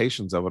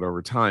adaptations of it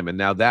over time. And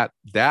now that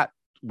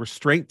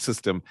restraint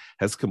system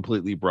has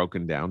completely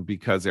broken down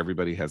because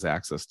everybody has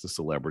access to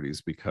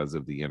celebrities because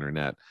of the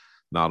internet,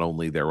 not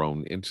only their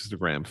own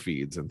Instagram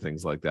feeds and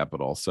things like that,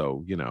 but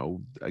also,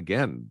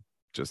 again,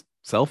 just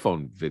cell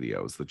phone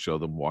videos that show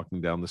them walking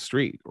down the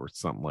street or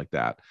something like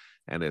that.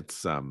 And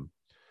it's, and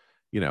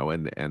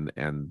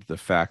the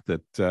fact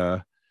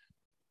that,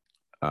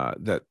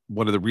 that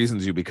one of the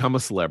reasons you become a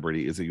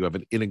celebrity is that you have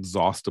an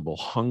inexhaustible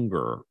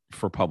hunger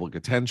for public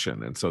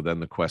attention. And so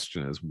then the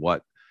question is,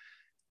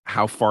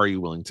 how far are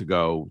you willing to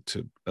go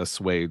to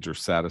assuage or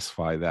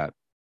satisfy that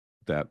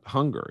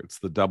hunger? It's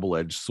the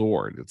double-edged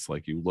sword. It's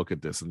like you look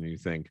at this and you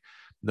think,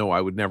 no,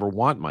 I would never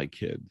want my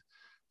kid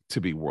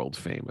to be world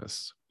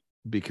famous,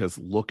 because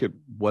look at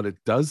what it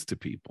does to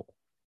people.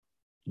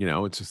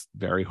 It's just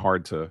very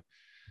hard to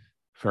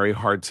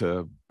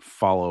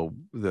follow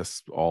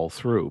this all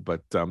through,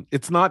 but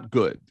it's not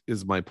good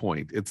is my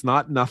point. It's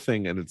not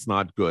nothing and it's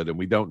not good, and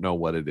we don't know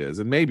what it is.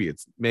 And maybe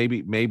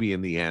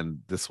in the end,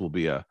 this will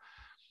be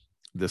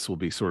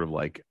sort of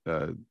like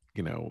a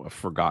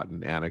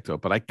forgotten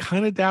anecdote, but I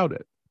kind of doubt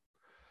it,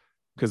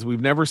 because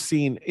we've never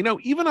seen,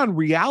 even on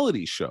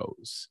reality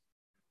shows,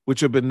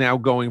 which have been now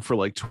going for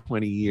like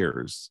 20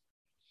 years,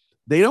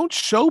 they don't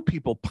show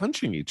people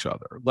punching each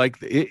other. Like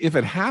if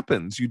it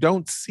happens, you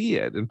don't see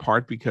it, in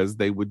part because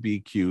they would be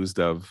accused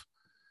of,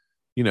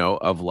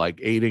 of like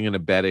aiding and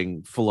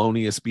abetting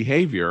felonious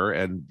behavior.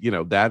 And,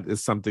 that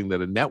is something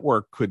that a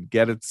network could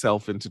get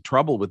itself into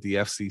trouble with the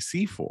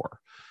FCC for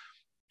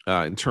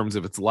in terms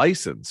of its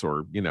license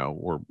or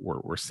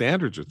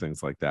standards or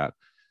things like that.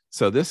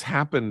 So this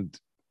happened,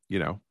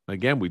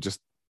 again, we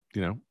just,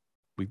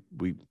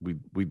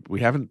 we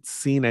haven't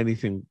seen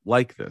anything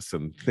like this,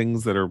 and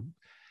things that are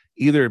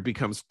either it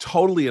becomes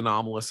totally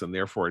anomalous and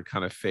therefore it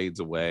kind of fades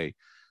away,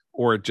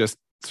 or it just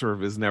sort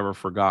of is never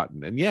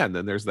forgotten. And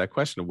then there's that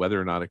question of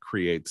whether or not it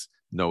creates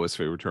Noah's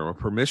favorite term, a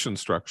permission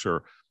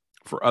structure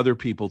for other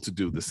people to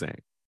do the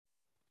same.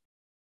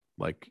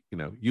 Like,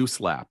 you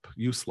slap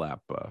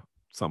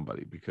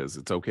somebody because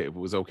it's okay. If it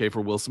was okay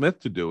for Will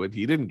Smith to do it,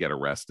 he didn't get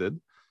arrested.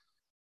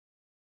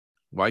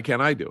 Why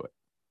can't I do it?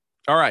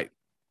 All right.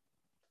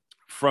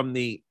 From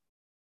the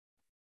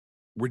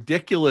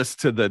ridiculous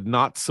to the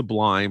not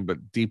sublime,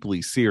 but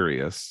deeply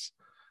serious,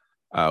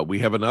 we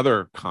have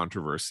another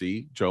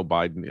controversy. Joe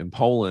Biden in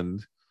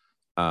Poland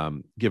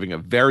giving a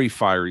very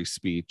fiery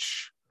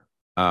speech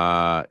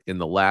in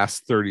the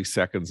last 30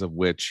 seconds of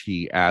which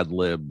he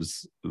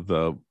ad-libs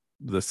the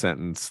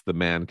sentence, "The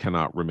man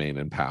cannot remain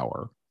in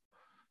power,"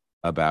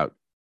 about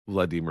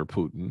Vladimir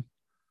Putin.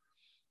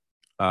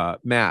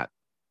 Matt,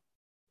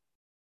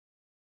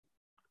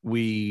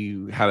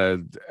 we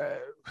had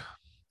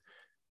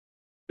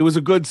it was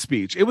a good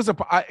speech. It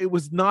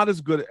was not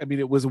as good. I mean,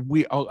 it was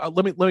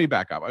let me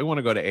back up. I want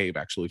to go to Abe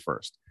actually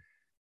first.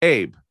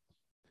 Abe,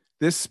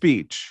 this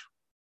speech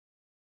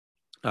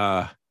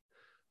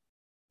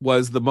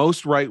was the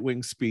most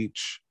right-wing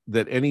speech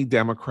that any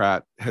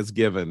Democrat has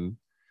given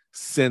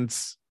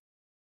since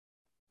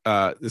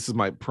this is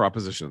my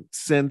proposition,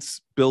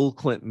 since Bill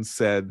Clinton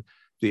said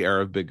the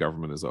era of big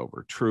government is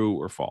over. True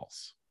or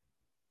false?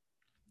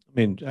 I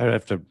mean, I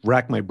have to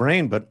rack my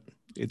brain, but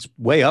it's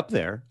way up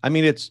there. I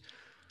mean, it's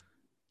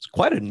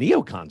quite a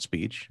neocon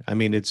speech. I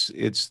mean, it's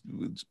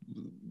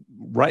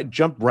right,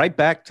 jumped right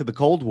back to the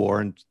Cold War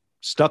and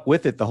stuck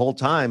with it the whole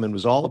time, and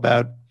was all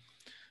about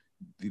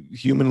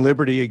human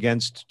liberty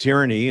against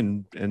tyranny.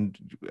 And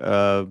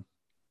it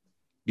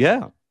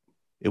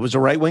was a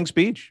right-wing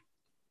speech.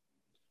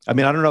 I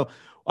mean, I don't know.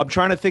 I'm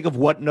trying to think of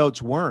what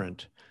notes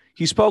weren't.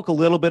 He spoke a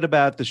little bit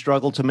about the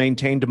struggle to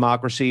maintain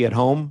democracy at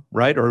home,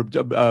 right? Or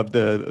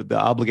the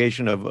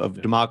obligation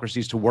of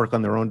democracies to work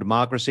on their own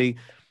democracy.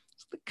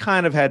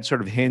 Kind of had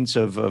sort of hints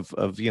of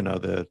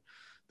the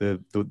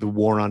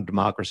war on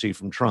democracy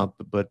from Trump,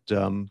 but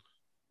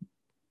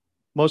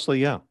mostly,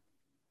 yeah.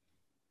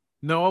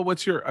 Noah,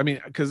 what's your? I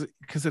mean, because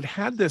it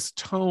had this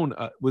tone.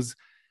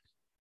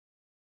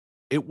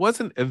 It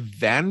wasn't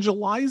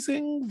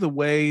evangelizing the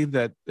way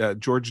that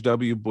George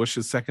W.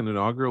 Bush's second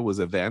inaugural was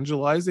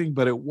evangelizing,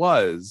 but it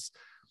was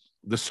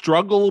the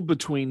struggle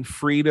between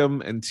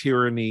freedom and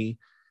tyranny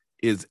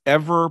is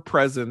ever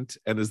present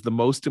and is the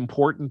most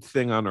important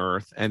thing on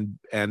earth. And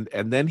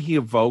then he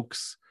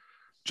evokes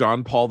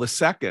John Paul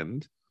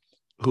II,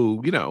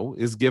 who,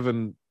 is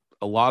given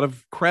a lot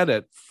of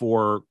credit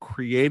for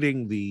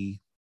creating the,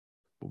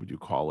 what would you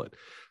call it,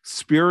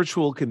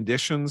 spiritual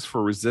conditions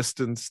for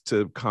resistance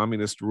to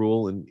communist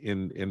rule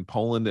in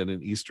Poland and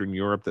in Eastern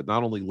Europe that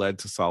not only led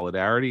to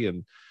solidarity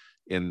in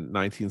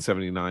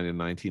 1979 and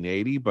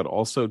 1980, but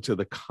also to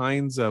the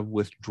kinds of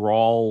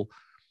withdrawal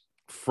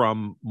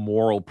from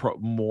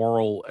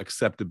moral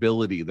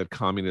acceptability that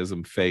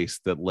communism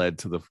faced that led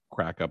to the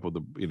crack up of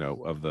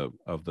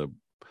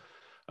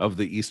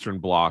the Eastern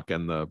Bloc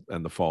and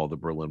the fall of the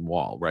Berlin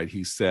Wall, right?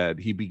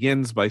 He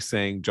begins by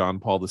saying John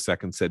Paul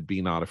II said,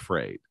 "Be not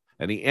afraid."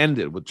 And he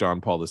ended with John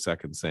Paul II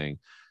saying,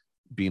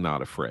 "Be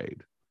not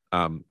afraid."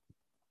 So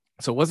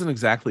it wasn't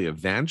exactly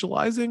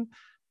evangelizing,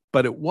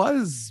 but it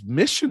was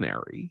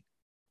missionary,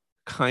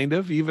 kind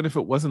of, even if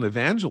it wasn't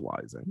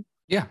evangelizing.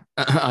 Yeah,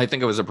 I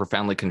think it was a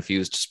profoundly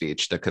confused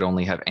speech that could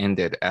only have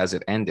ended as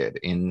it ended,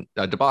 in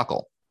a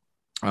debacle.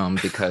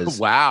 Because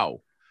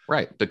wow.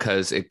 Right,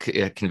 because it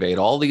conveyed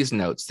all these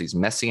notes, these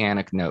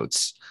messianic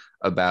notes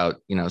about,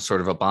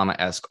 sort of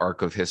Obama-esque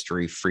arc of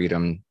history,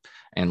 freedom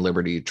and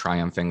liberty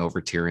triumphing over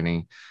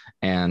tyranny,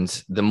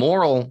 and the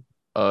moral,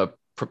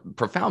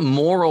 profound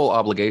moral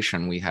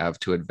obligation we have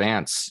to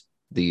advance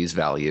these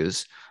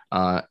values,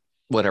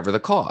 whatever the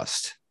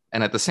cost.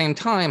 And at the same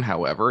time,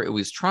 however, it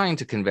was trying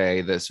to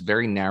convey this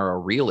very narrow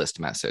realist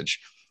message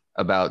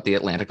about the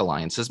Atlantic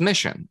Alliance's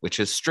mission, which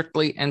is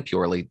strictly and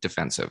purely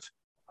defensive.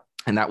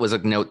 And that was a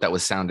note that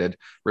was sounded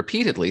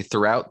repeatedly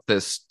throughout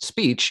this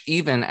speech,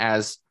 even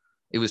as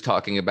it was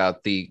talking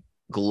about the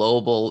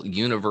global,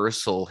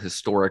 universal,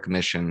 historic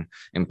mission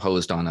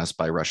imposed on us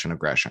by Russian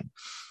aggression.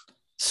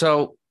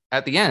 So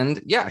at the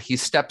end, he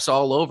steps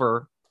all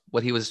over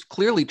what he was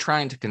clearly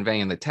trying to convey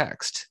in the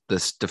text,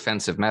 this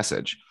defensive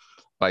message,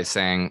 by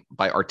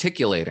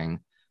articulating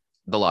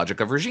the logic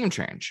of regime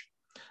change.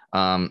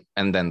 And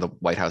then the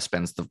White House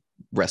spends the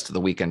rest of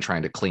the weekend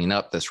trying to clean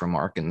up this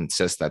remark and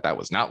insist that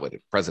was not what the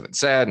president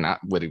said, not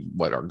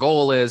what our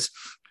goal is.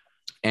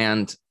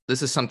 And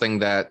this is something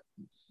that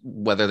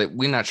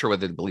we're not sure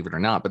whether they believe it or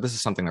not, but this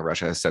is something that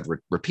Russia has said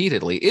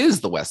repeatedly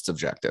is the West's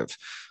objective,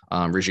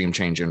 regime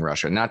change in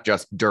Russia, not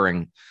just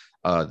during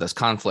this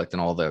conflict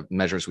and all the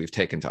measures we've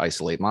taken to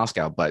isolate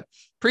Moscow, but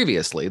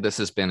previously. This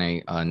has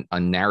been a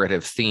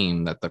narrative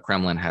theme that the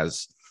Kremlin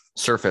has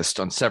surfaced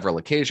on several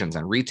occasions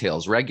and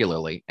retails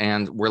regularly,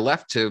 and we're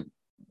left to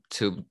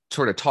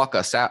sort of talk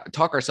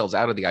ourselves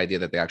out of the idea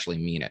that they actually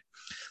mean it.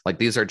 Like,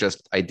 these are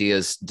just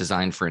ideas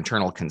designed for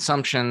internal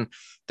consumption.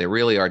 They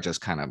really are just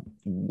kind of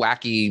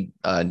wacky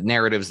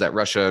narratives that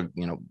Russia,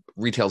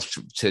 retails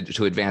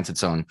to advance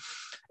its own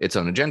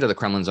agenda, the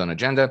Kremlin's own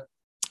agenda.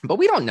 But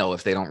we don't know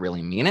if they don't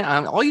really mean it.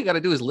 All you got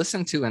to do is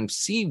listen to and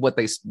see what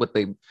they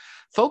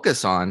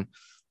focus on.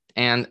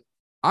 And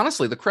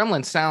honestly, the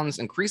Kremlin sounds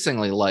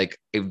increasingly like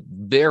a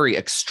very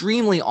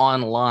extremely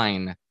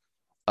online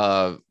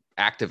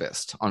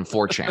activist on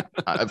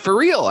 4chan. For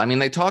real. I mean,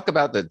 they talk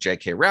about the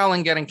J.K.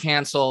 Rowling getting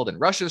canceled and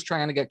Russia's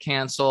trying to get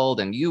canceled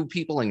and you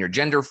people and your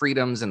gender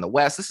freedoms in the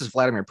West. This is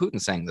Vladimir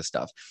Putin saying this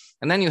stuff.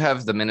 And then you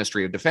have the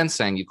Ministry of Defense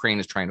saying Ukraine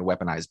is trying to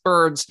weaponize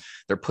birds.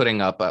 They're putting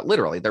up,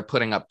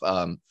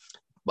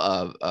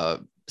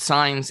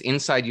 signs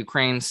inside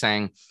Ukraine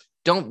saying,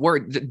 don't worry,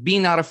 be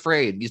not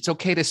afraid. It's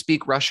okay to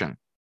speak Russian.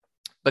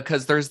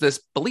 Because there's this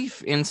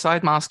belief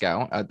inside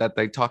Moscow that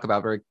they talk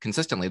about very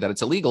consistently that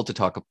it's illegal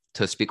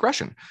to speak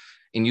Russian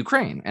in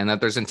Ukraine, and that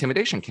there's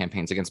intimidation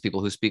campaigns against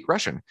people who speak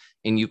Russian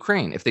in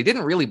Ukraine. If they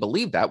didn't really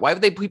believe that, why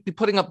would they be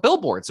putting up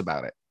billboards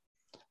about it?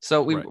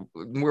 So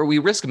we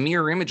risk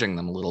mirror imaging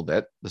them a little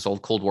bit, this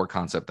old Cold War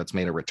concept that's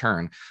made a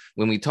return,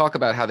 when we talk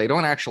about how they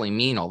don't actually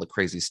mean all the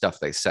crazy stuff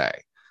they say.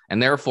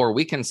 And therefore,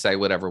 we can say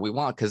whatever we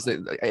want because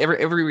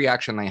every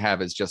reaction they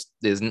have is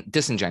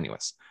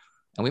disingenuous.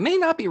 And we may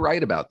not be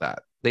right about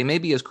that. They may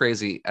be as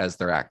crazy as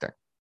they're acting.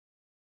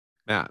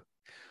 Matt.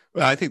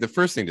 Well, I think the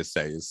first thing to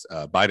say is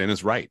Biden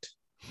is right.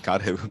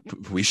 God,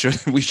 we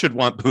should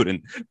want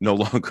Putin no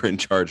longer in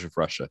charge of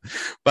Russia.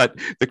 But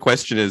the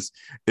question is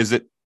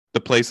it the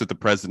place of the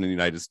president of the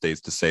United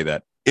States to say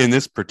that in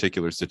this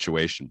particular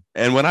situation?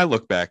 And when I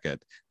look back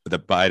at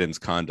Biden's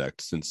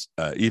conduct since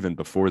even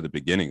before the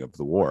beginning of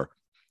the war,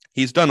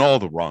 he's done all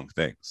the wrong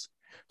things.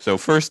 So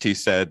first, he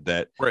said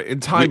that in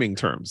timing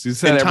terms, he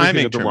said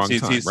everything at the wrong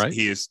time, right?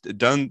 He has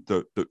done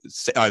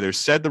either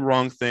said the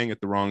wrong thing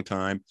at the wrong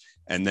time,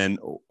 and then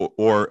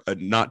or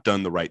not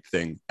done the right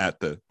thing at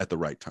the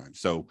right time.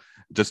 So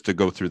just to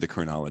go through the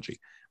chronology,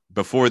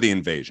 before the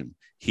invasion,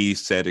 he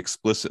said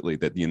explicitly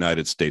that the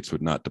United States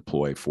would not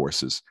deploy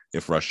forces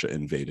if Russia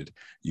invaded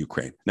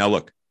Ukraine. Now,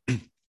 look,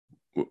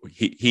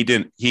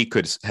 he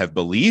could have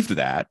believed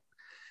that.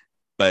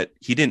 But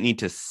he didn't need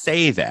to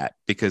say that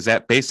because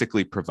that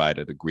basically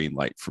provided a green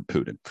light for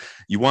Putin.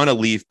 You want to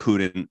leave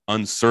Putin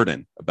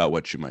uncertain about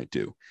what you might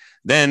do.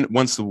 Then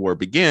once the war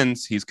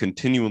begins, he's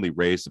continually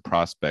raised the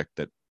prospect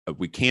that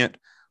we can't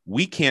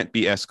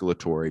be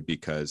escalatory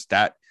because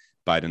that,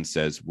 Biden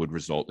says, would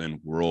result in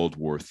World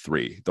War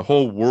III. The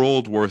whole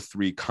World War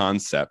III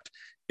concept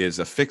is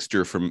a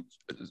fixture from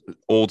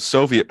old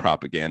Soviet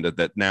propaganda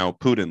that now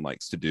Putin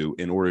likes to do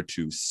in order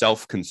to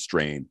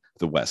self-constrain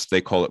the West.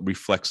 They call it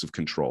reflexive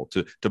control,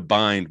 to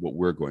bind what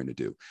we're going to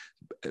do.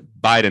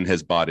 Biden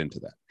has bought into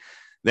that.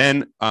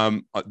 Then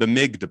the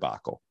MiG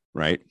debacle,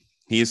 right?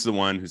 He's the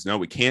one who's, no,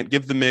 we can't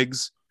give the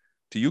MiGs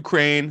to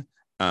Ukraine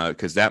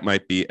because that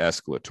might be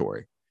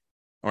escalatory.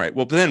 All right,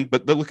 well,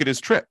 but look at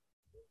his trip.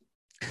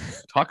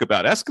 Talk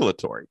about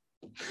escalatory.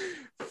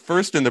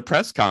 First, in the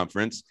press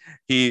conference,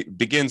 he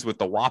begins with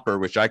the whopper,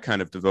 which I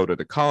kind of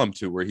devoted a column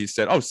to, where he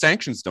said,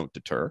 sanctions don't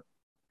deter.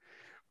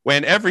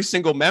 When every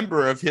single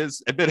member of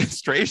his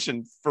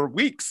administration for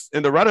weeks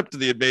in the run-up to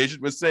the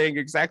invasion was saying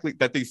exactly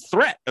that the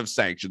threat of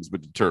sanctions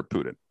would deter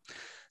Putin.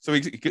 So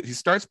he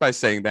starts by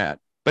saying that.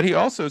 But he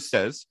also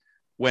says,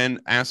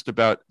 when asked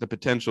about the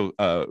potential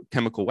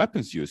chemical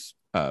weapons use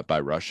by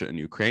Russia in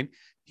Ukraine,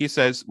 he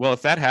says, well,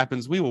 if that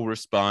happens, we will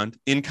respond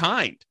in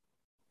kind.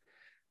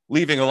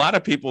 Leaving a lot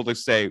of people to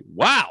say,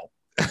 wow,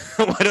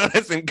 what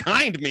does in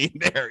kind mean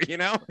there?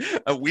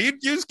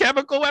 We'd use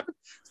chemical weapons.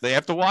 So they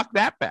have to walk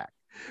that back.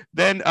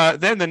 Then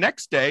the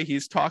next day,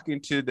 he's talking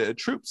to the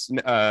troops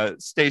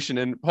stationed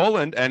in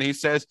Poland, and he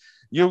says,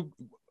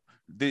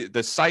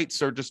 the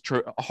sights are just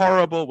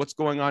horrible, what's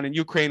going on in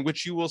Ukraine,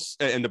 which you will,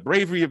 and the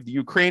bravery of the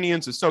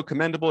Ukrainians is so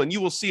commendable, and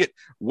you will see it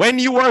when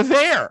you are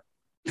there.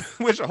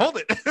 Which, hold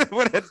it,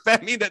 what does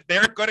that mean, that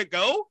they're going to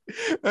go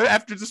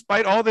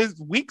despite all these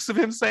weeks of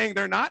him saying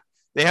they're not?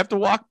 They have to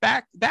walk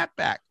back.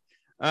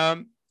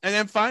 And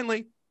then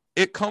finally,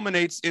 it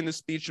culminates in the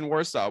speech in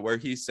Warsaw, where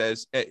he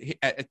says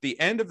at the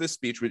end of the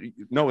speech,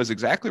 Noah is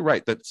exactly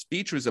right. That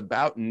speech was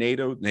about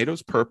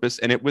NATO's purpose,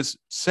 and it was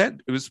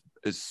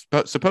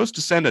supposed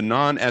to send a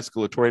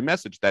non-escalatory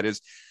message. That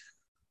is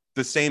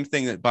the same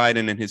thing that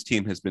Biden and his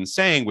team has been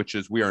saying, which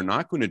is we are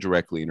not going to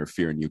directly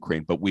interfere in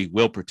Ukraine, but we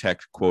will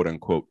protect, quote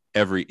unquote,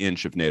 every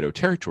inch of NATO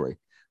territory.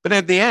 But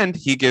at the end,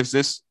 he gives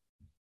this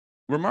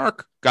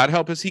remark, God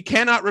help us, he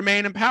cannot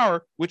remain in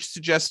power, which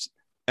suggests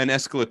an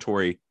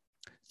escalatory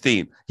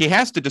theme. He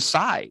has to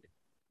decide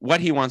what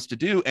he wants to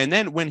do. And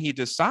then when he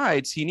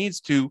decides, he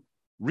needs to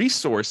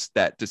resource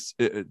that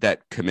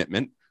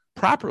commitment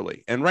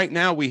properly. And right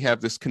now we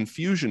have this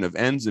confusion of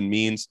ends and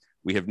means.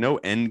 We have no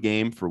end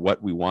game for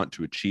what we want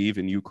to achieve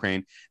in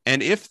Ukraine.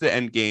 And if the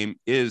end game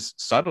is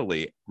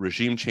subtly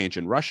regime change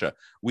in Russia,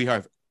 we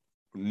have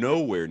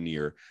nowhere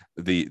near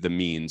the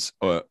means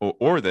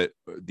or the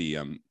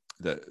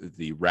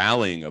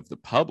rallying of the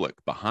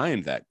public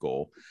behind that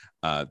goal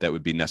that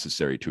would be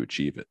necessary to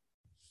achieve it.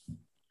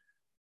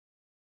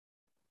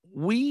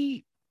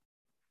 We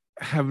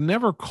have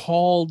never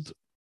called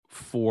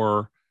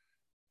for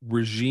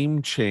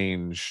regime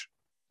change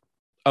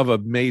of a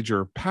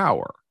major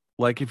power.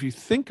 Like, if you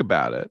think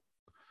about it,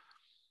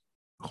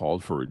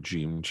 called for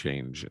regime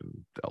change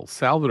in El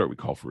Salvador, we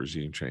called for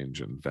regime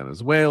change in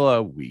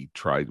Venezuela, we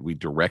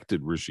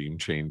directed regime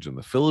change in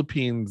the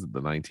Philippines in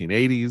the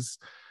 1980s.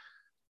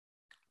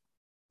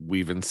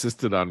 We've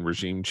insisted on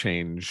regime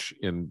change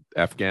in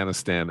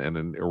Afghanistan and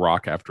in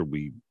Iraq after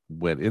we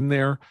went in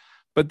there.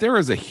 But there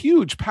is a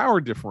huge power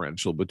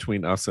differential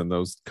between us and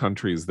those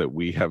countries that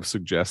we have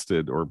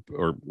suggested or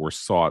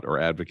sought or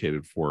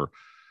advocated for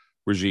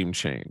regime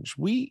change.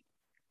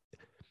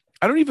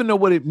 I don't even know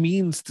what it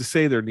means to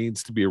say there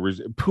needs to be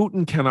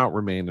Putin cannot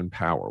remain in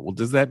power. Well,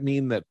 does that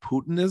mean that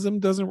Putinism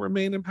doesn't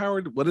remain in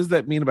power? What does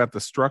that mean about the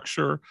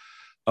structure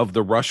of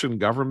the Russian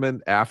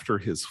government after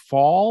his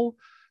fall?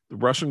 The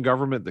Russian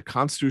government, the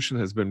constitution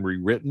has been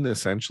rewritten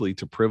essentially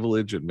to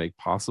privilege and make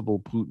possible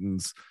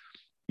Putin's,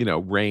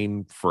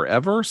 reign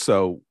forever.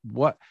 So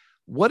what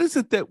is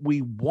it that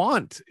we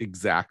want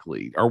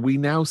exactly? Are we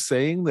now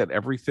saying that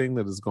everything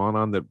that has gone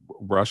on, that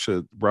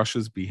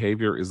Russia's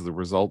behavior is the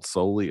result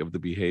solely of the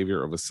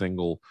behavior of a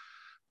single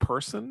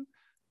person?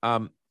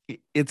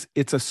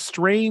 It's a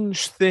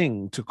strange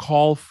thing to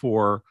call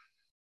for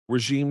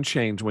regime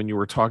change when you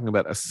were talking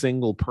about a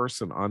single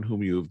person on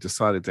whom you have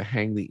decided to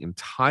hang the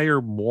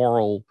entire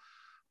moral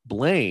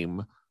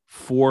blame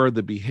for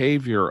the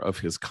behavior of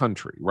his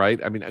country, right?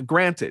 I mean,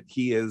 granted,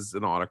 he is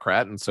an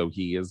autocrat, and so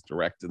he has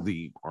directed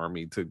the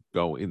army to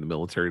go in, the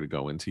military to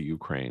go into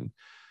Ukraine.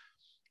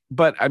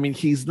 But I mean,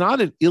 he's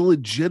not an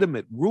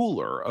illegitimate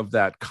ruler of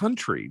that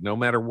country, no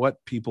matter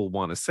what people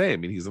want to say. I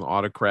mean, he's an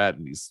autocrat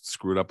and he's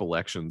screwed up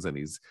elections and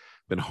he's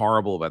been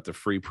horrible about the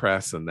free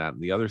press and that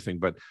and the other thing.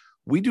 But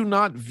we do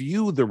not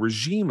view the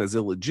regime as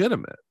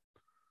illegitimate.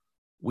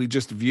 We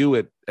just view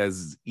it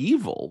as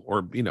evil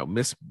or,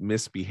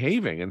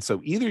 misbehaving. And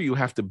so either you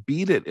have to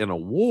beat it in a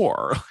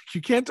war.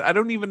 You can't, I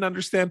don't even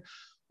understand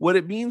what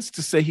it means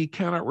to say he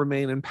cannot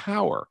remain in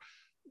power.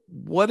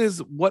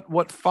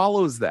 What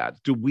follows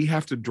that? Do we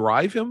have to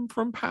drive him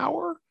from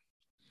power?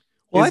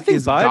 Well, I think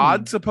is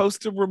God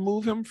supposed to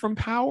remove him from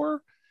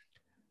power?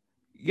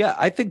 Yeah,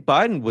 I think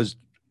Biden was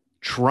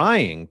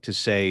trying to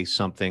say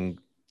something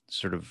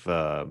sort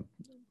of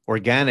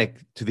organic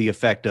to the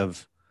effect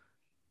of,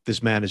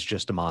 this man is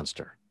just a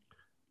monster.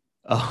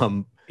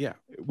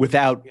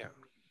 Without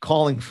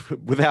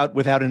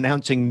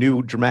announcing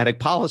new dramatic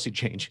policy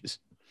changes.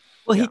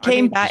 Well, he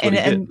came back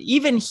and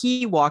even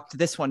he walked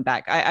this one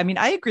back. I mean,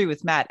 I agree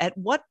with Matt. At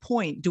what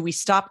point do we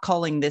stop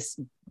calling this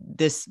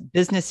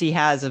business he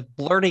has of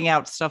blurting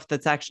out stuff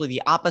that's actually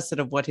the opposite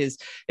of what his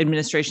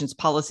administration's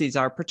policies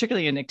are,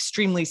 particularly in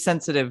extremely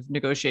sensitive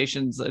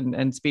negotiations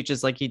and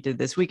speeches like he did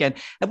this weekend?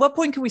 At what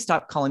point can we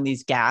stop calling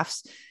these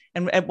gaffes?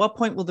 And at what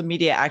point will the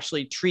media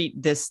actually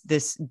treat this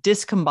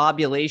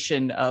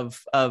discombobulation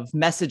of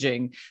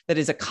messaging that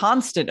is a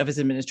constant of his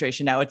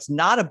administration? Now, it's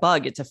not a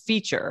bug, it's a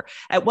feature.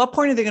 At what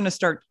point are they going to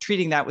start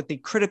treating that with the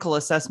critical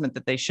assessment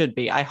that they should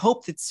be? I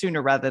hope it's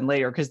sooner rather than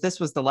later, because this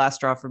was the last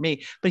straw for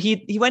me. But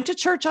he went to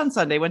church on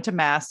Sunday, went to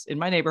mass in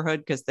my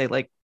neighborhood because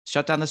they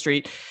shut down the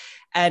street.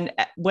 And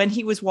when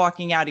he was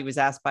walking out, he was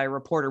asked by a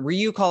reporter, were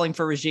you calling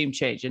for regime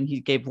change? And he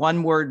gave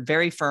one word,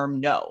 very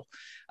firm, no.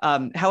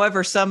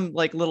 However, some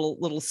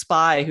little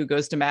spy who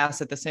goes to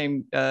mass at the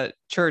same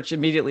church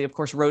immediately, of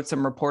course, wrote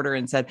some reporter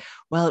and said,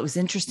 well, it was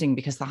interesting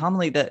because the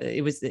homily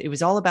it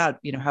was all about,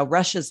 how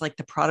Russia's like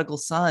the prodigal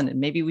son and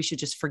maybe we should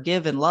just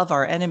forgive and love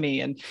our enemy.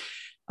 And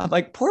I'm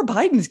like, poor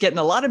Biden's getting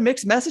a lot of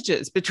mixed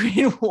messages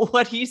between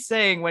what he's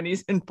saying when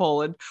he's in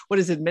Poland, what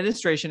his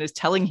administration is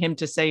telling him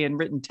to say in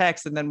written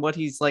text, and then what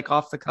he's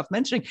off the cuff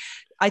mentioning.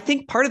 I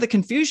think part of the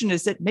confusion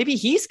is that maybe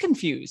he's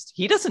confused.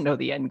 He doesn't know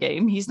the end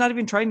game. He's not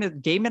even trying to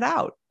game it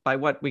out by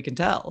what we can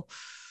tell.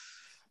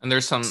 And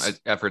there's some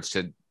efforts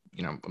to,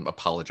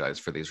 apologize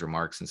for these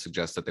remarks and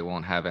suggest that they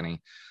won't have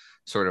any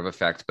sort of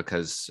effect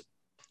because,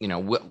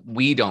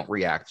 we don't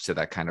react to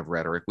that kind of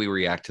rhetoric. We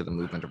react to the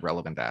movement of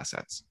relevant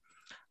assets.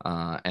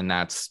 And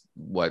that's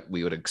what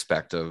we would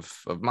expect of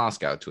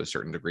Moscow to a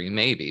certain degree,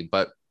 maybe.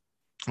 But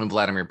when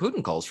Vladimir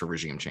Putin calls for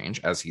regime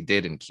change, as he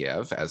did in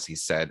Kiev, as he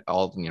said,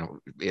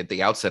 at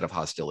the outset of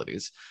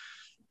hostilities,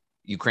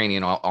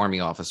 Ukrainian army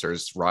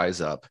officers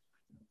rise up,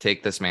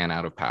 take this man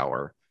out of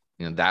power.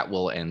 That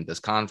will end this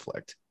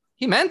conflict.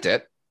 He meant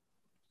it.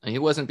 He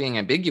wasn't being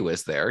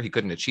ambiguous there. He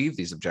couldn't achieve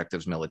these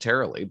objectives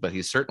militarily, but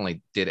he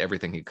certainly did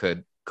everything he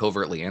could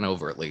covertly and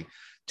overtly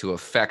to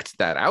affect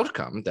that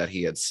outcome that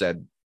he had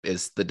said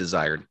is the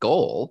desired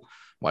goal.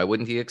 Why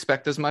wouldn't he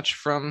expect as much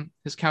from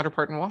his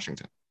counterpart in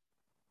Washington?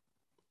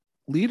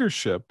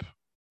 leadership,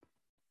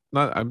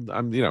 I'm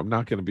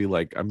not going to be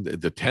like I'm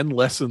the 10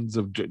 lessons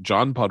of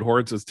John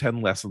Podhoretz's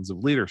 10 lessons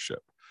of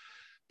leadership.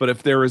 But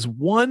if there is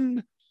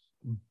one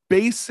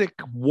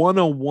basic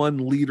 101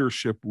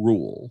 leadership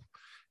rule,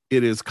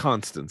 it is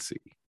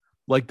constancy.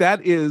 Like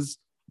that is,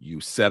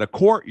 you set a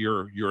course,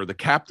 you're the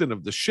captain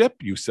of the ship,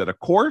 you set a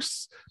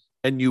course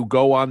and you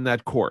go on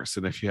that course.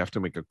 And if you have to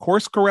make a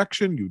course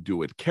correction, you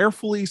do it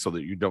carefully so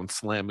that you don't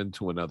slam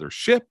into another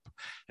ship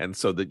and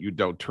so that you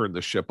don't turn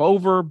the ship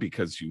over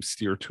because you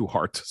steer too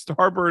hard to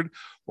starboard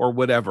or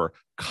whatever.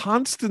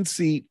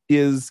 Constancy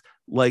is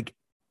like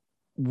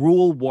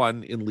rule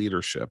one in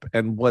leadership.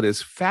 And what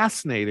is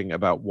fascinating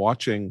about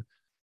watching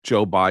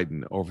Joe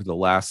Biden over the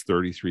last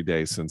 33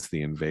 days since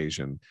the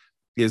invasion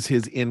is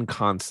his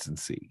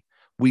inconstancy.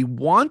 We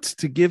want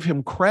to give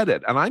him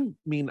credit. And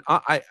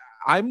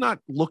I'm not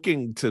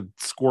looking to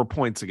score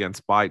points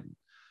against Biden.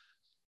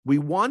 We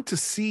want to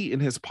see in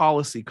his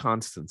policy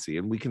constancy,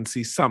 and we can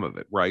see some of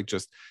it, right?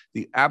 Just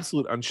the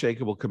absolute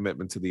unshakable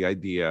commitment to the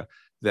idea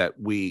that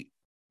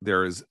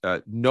there is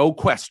no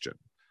question,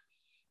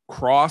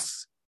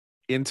 cross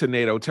into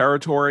NATO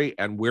territory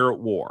and we're at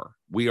war.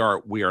 We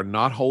are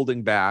not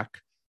holding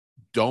back.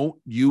 Don't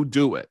you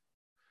do it.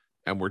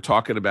 And we're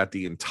talking about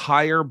the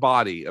entire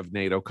body of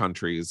NATO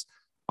countries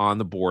on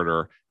the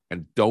border,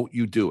 and don't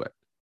you do it.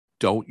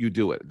 Don't you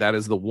do it. That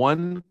is the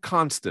one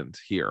constant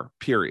here,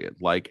 period.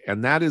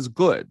 And that is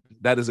good.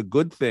 That is a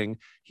good thing.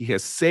 He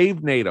has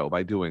saved NATO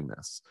by doing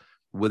this.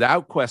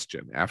 Without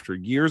question, after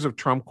years of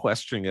Trump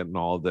questioning it and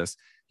all of this,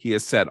 he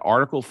has said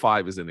Article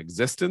 5 is in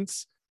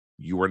existence.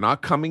 You are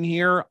not coming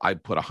here. I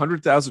put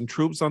 100,000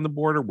 troops on the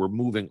border. We're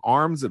moving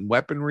arms and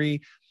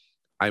weaponry.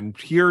 I'm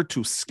here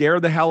to scare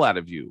the hell out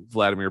of you,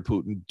 Vladimir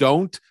Putin.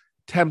 Don't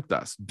tempt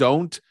us.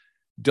 Don't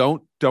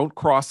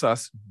cross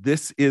us.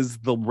 This is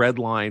the red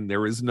line.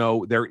 There is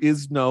no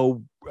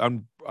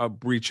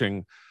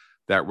breaching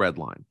that red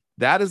line.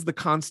 That is the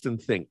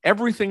constant thing.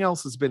 Everything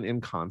else has been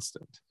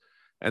inconstant.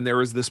 And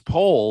there is this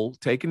poll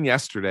taken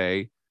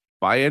yesterday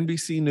by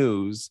NBC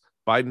News.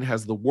 Biden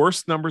has the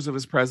worst numbers of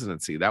his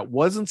presidency. That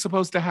wasn't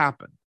supposed to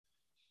happen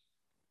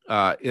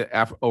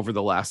over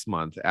the last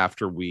month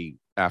after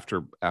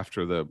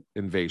the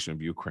invasion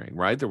of Ukraine,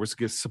 right? There was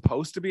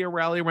supposed to be a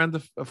rally around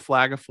the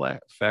flag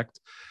effect.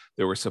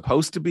 There were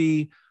supposed to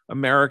be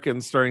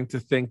Americans starting to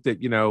think that,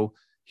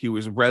 he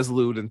was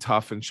resolute and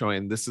tough and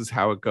showing this is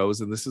how it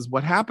goes. And this is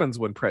what happens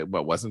when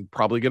what wasn't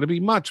probably going to be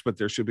much, but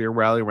there should be a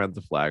rally around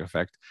the flag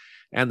effect.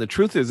 And the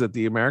truth is that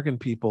the American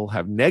people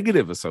have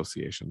negative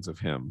associations of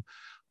him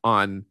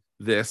on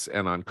this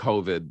and on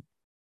COVID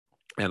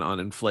and on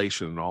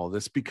inflation and all of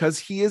this because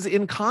he is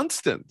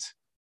inconstant.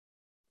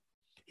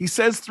 He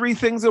says three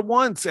things at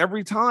once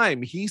every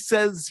time. He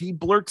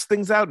blurts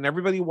things out and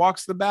everybody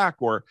walks the back,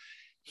 or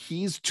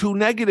he's too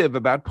negative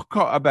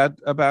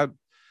about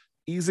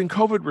easing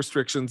COVID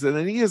restrictions, and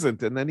then he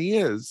isn't, and then he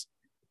is.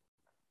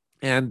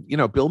 And,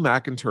 Bill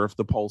McInturff,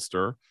 the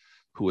pollster,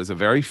 who is a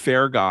very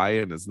fair guy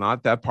and is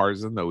not that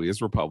partisan, though he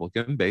is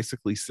Republican,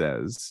 basically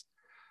says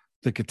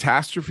the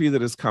catastrophe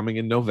that is coming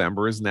in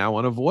November is now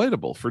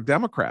unavoidable for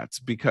Democrats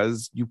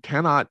because you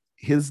cannot,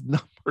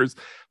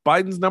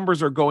 Biden's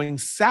numbers are going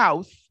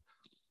south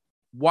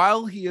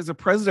while he is a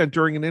president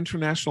during an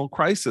international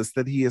crisis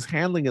that he is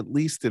handling at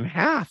least in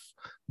half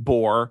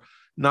bore,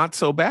 not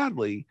so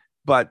badly.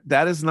 But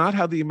that is not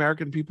how the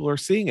American people are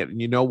seeing it.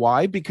 And you know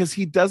why? Because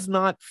he does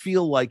not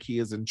feel like he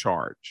is in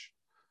charge.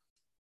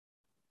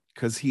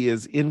 Because he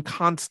is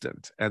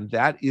inconstant. And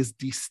that is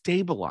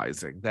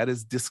destabilizing. That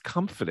is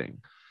discomforting.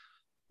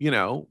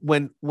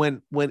 When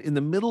in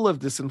the middle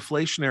of this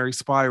inflationary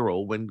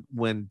spiral,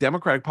 when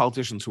Democratic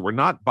politicians who were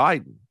not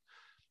Biden,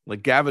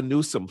 like Gavin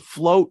Newsom,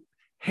 float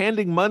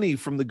handing money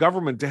from the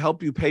government to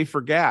help you pay for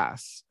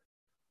gas,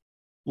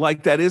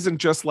 like that isn't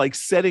just like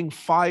setting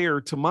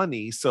fire to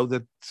money so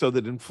that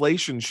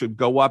inflation should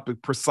go up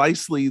at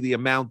precisely the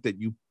amount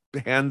that you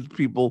hand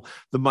people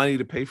the money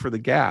to pay for the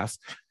gas.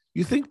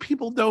 You think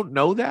people don't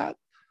know that?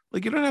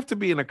 Like, you don't have to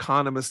be an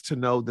economist to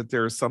know that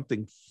there's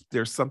something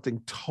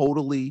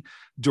totally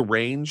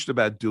deranged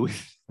about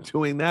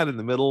doing that in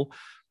the middle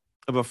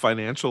of a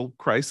financial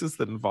crisis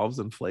that involves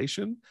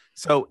inflation.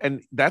 So,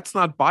 and that's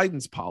not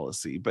Biden's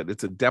policy, but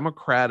it's a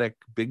Democratic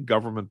big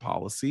government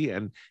policy,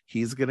 and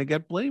he's going to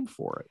get blamed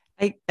for it.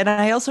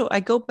 I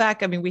go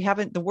back. I mean,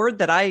 the word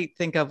that I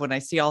think of when I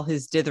see all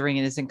his dithering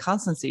and his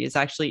inconstancy is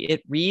actually,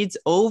 it reads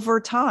over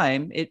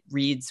time, it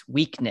reads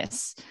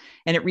weakness,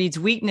 and it reads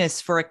weakness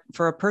for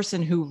a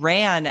person who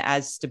ran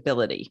as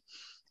stability.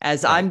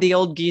 As right. I'm the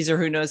old geezer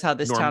who knows how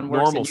this town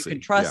works, normalcy, and you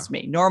can trust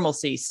me.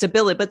 Normalcy,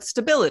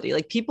 stability.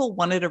 Like, people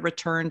wanted a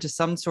return to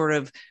some sort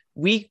of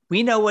we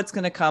know what's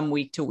going to come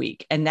week to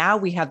week. And now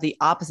we have the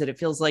opposite. It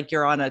feels like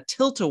you're on a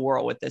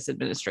tilt-a-whirl with this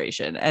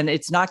administration, and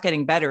it's not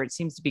getting better. It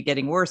seems to be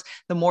getting worse.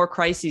 The more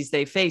crises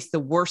they face, the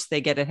worse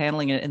they get at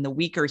handling it, and the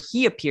weaker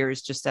he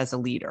appears just as a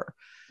leader.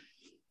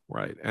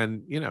 Right.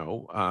 And,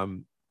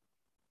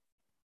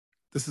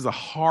 this is a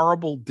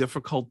horrible,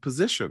 difficult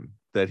position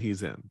that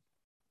he's in.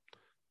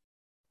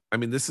 I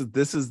mean, this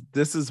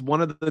is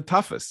one of the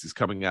toughest. He's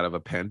coming out of a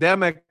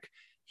pandemic.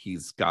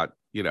 He's got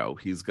an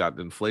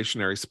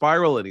inflationary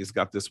spiral, and he's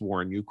got this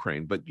war in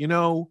Ukraine. But you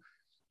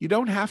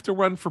don't have to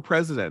run for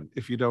president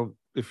if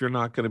you're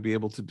not going to be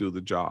able to do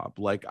the job.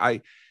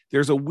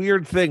 There's a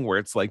weird thing where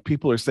it's like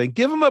people are saying,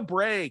 give him a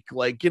break.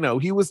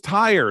 He was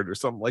tired or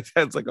something like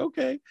that. It's like,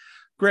 okay,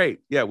 great.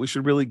 Yeah, we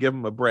should really give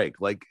him a break.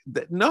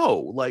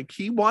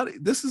 He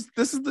wanted, this is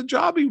the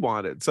job he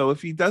wanted. So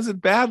if he does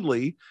it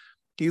badly,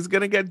 he's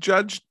going to get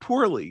judged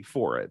poorly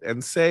for it.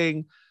 And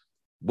saying,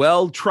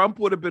 well, Trump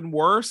would have been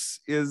worse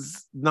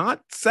is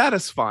not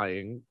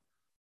satisfying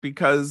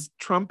because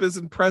Trump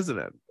isn't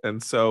president.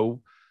 And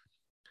so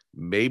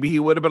maybe he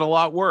would have been a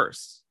lot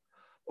worse.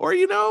 Or,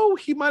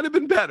 he might have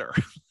been better.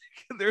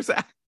 There's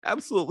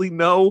absolutely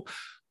no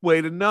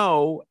way to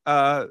know,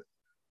 at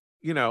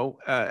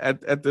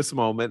this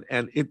moment.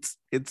 And it's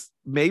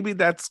maybe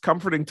that's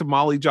comforting to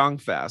Molly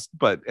Jong-Fast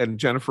and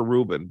Jennifer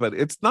Rubin, but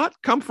it's not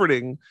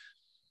comforting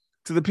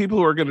to the people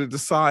who are going to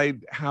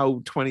decide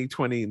how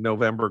 2020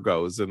 November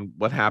goes and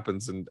what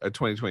happens in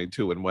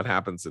 2022 and what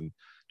happens in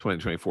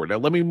 2024. Now,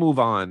 let me move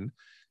on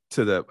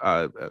to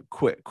the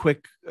quick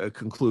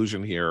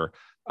conclusion here.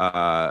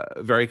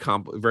 Very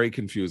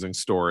confusing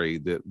story.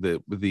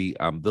 The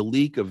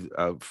leak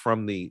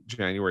from the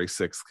January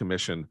 6th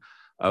commission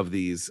of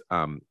these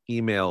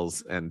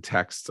emails and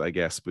texts, I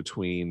guess,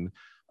 between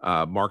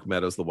Mark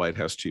Meadows, the White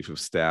House chief of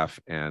staff,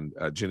 and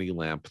Ginny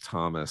Lamp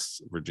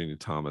Thomas, Virginia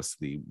Thomas,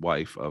 the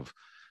wife of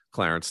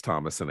Clarence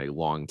Thomas and a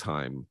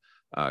longtime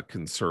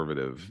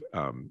conservative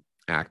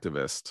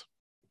activist,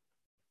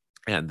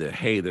 and the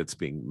hay that's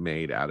being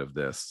made out of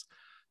this.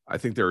 I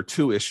think there are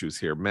two issues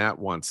here. Matt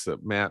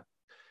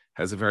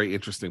has a very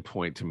interesting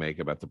point to make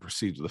about the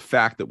procedure, the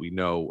fact that we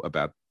know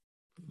about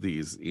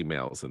these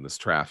emails and this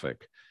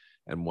traffic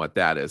and what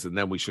that is, and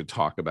then we should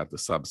talk about the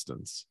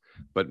substance.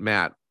 But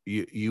Matt,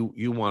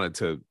 you wanted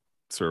to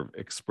sort of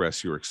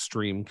express your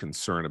extreme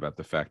concern about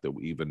the fact that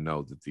we even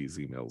know that these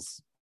emails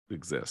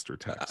exist or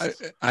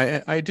texts.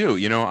 I do.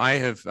 I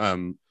have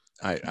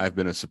I've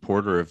been a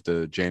supporter of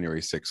the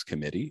January 6th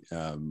committee.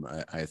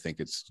 I think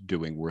it's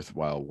doing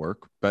worthwhile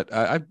work, but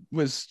I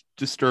was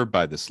disturbed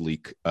by this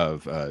leak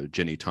of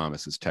Ginny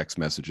Thomas's text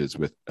messages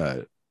with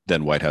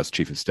then White House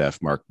Chief of Staff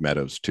Mark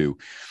Meadows to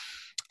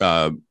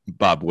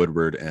Bob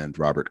Woodward and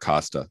Robert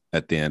Costa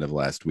at the end of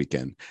last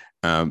weekend,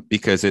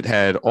 because it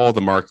had all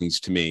the markings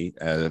to me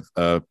of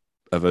a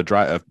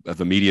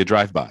media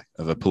drive-by,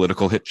 of a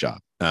political hit job,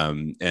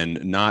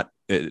 and not,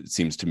 it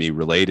seems to me,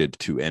 related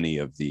to any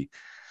of the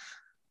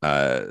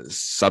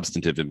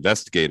substantive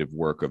investigative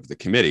work of the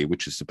committee,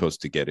 which is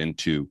supposed to get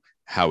into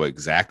how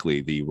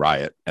exactly the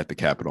riot at the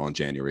Capitol on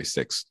January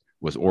 6th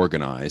was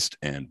organized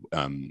and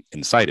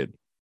incited.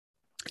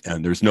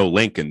 And there's no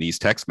link in these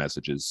text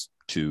messages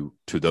to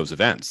those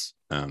events.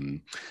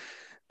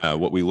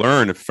 What we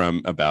learned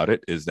about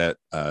it is that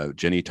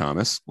Ginny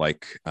Thomas,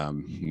 like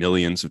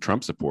millions of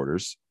Trump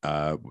supporters,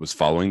 was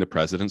following the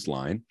president's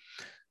line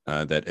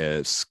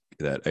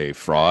that a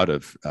fraud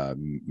of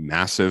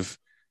massive,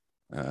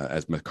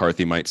 as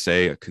McCarthy might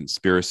say, a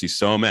conspiracy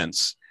so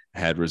immense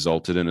had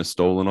resulted in a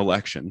stolen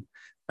election,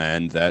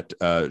 and that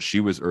she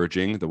was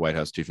urging the White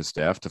House Chief of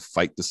Staff to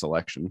fight this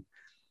election.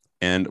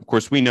 And of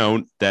course, we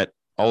know that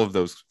all of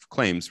those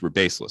claims were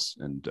baseless,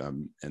 and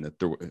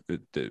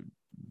that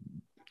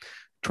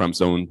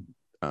Trump's own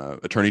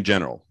Attorney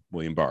General,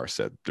 William Barr,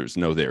 said there's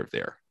no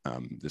there.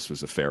 This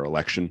was a fair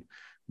election.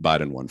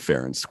 Biden won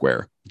fair and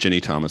square. Ginny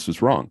Thomas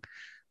was wrong.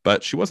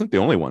 But she wasn't the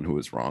only one who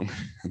was wrong.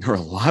 And there were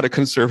a lot of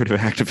conservative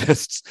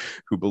activists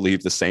who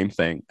believed the same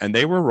thing, and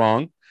they were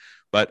wrong.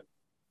 But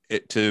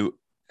to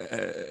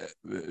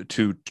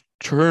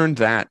turn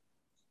that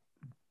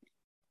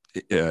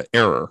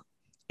error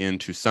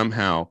into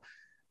somehow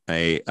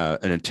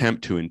an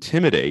attempt to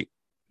intimidate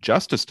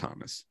Justice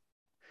Thomas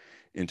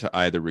into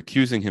either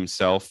recusing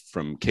himself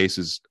from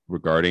cases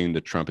regarding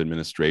the Trump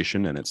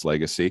administration and its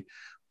legacy,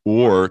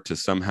 or to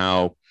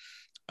somehow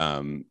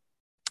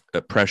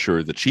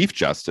pressure the Chief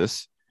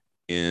Justice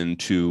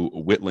into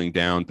whittling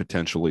down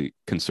potentially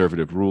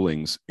conservative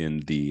rulings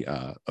in the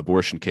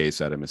abortion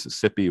case out of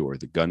Mississippi or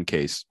the gun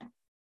case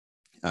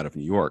out of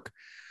New York,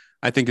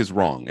 I think is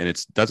wrong. And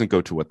it doesn't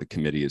go to what the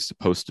committee is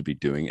supposed to be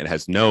doing. It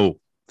has no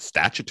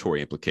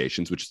statutory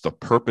implications, which is the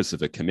purpose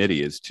of a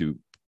committee is to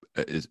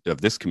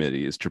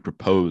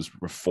propose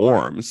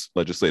reforms,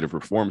 legislative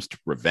reforms, to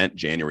prevent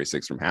January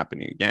 6th from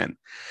happening again.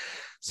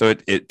 So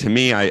to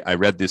me, I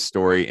read this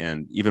story,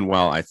 and even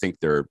while I think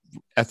there are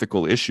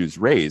ethical issues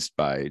raised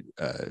by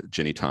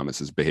Ginny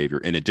Thomas's behavior,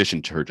 in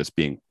addition to her just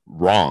being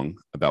wrong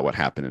about what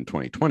happened in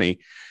 2020,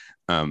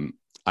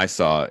 I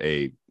saw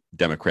a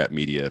Democrat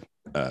media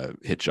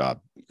hit job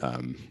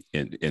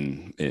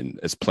in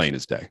as plain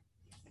as day.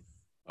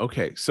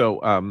 Okay,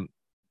 so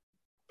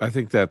I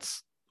think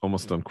that's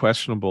almost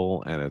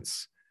unquestionable, and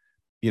it's,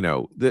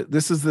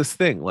 this is this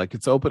thing, like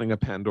it's opening a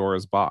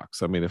Pandora's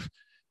box. I mean,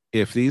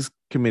 if these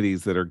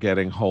committees that are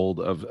getting hold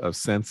of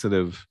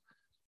sensitive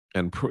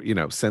and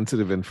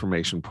sensitive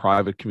information,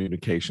 private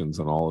communications,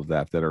 and all of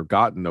that are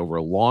gotten over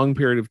a long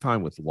period of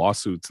time with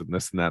lawsuits and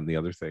this and that and the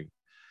other thing.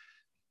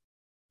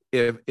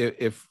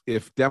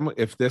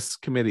 If this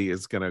committee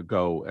is going to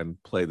go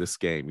and play this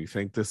game, you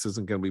think this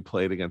isn't going to be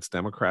played against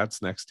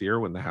Democrats next year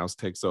when the House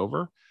takes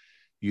over?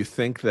 You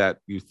think that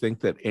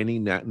any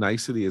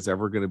nicety is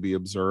ever going to be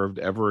observed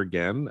ever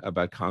again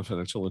about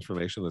confidential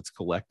information that's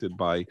collected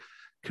by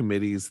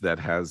committees that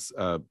has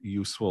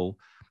useful?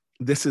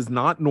 This is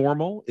not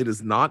normal. It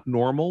is not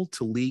normal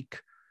to leak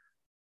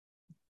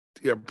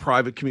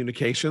private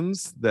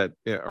communications that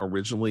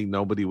originally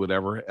nobody would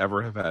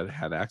ever have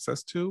had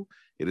access to.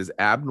 It is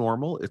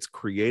abnormal. It's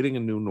creating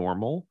a new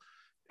normal.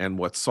 And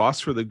what's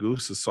sauce for the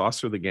goose is sauce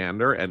for the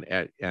gander.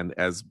 And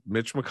as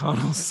Mitch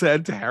McConnell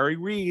said to Harry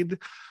Reid,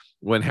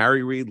 when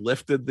Harry Reid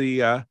lifted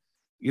the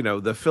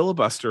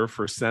filibuster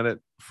for Senate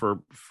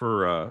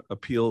for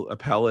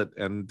appellate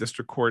and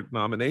district court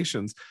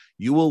nominations,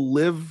 you will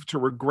live to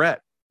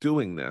regret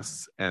doing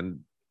this. And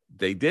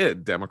they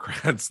did.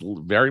 Democrats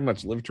very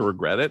much live to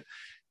regret it,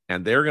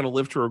 and they're going to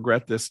live to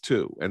regret this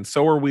too. And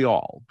so are we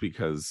all,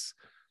 because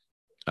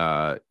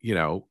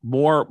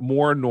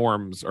more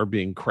norms are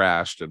being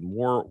crashed and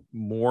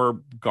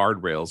more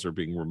guardrails are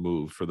being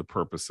removed for the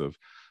purpose of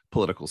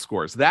political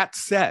scores. That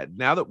said,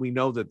 now that we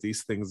know that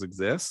these things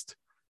exist,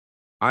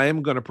 I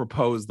am going to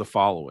propose the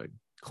following.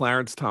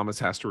 Clarence Thomas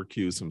has to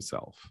recuse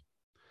himself,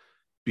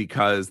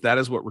 because that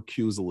is what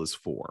recusal is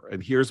for.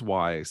 And here's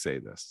why I say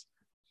this.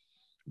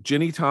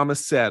 Ginny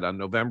Thomas said on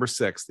November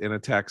 6th in a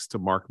text to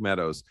Mark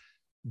Meadows,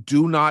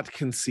 do not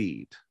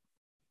concede,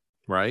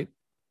 right?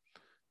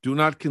 Do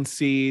not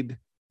concede.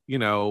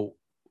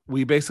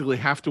 We basically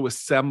have to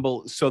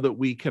assemble so that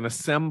we can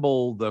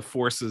assemble the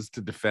forces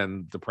to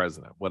defend the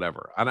president,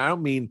 whatever. And I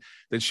don't mean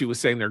that she was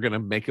saying they're going to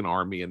make an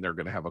army and they're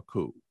going to have a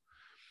coup.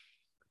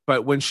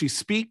 But when she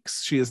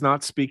speaks, she is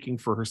not speaking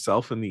for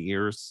herself in the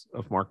ears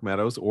of Mark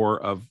Meadows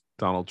or of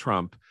Donald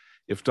Trump,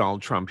 if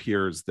Donald Trump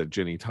hears that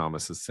Ginny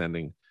Thomas is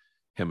sending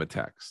him a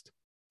text.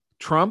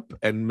 Trump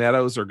and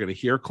Meadows are going to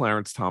hear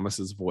Clarence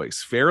Thomas's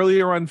voice,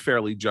 fairly or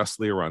unfairly,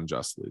 justly or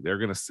unjustly. They're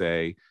going to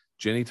say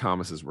Ginny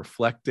Thomas is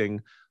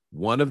reflecting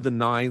one of the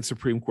 9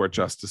 Supreme Court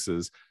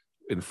justices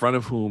in front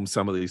of whom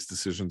some of these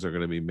decisions are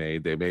going to be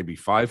made. They may be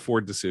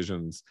 5-4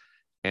 decisions,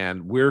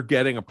 and we're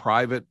getting a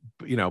private,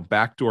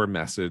 backdoor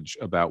message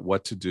about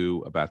what to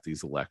do about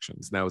these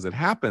elections. Now, as it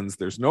happens,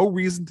 there's no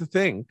reason to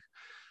think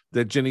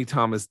that Ginny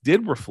Thomas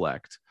did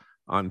reflect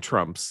on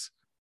Trump's,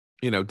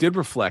 did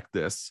reflect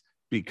this,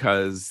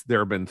 because there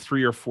have been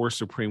 3 or 4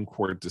 Supreme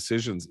Court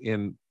decisions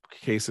in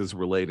cases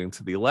relating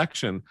to the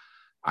election.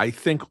 I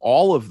think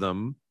all of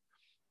them,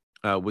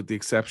 with the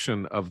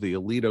exception of the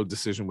Alito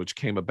decision, which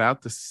came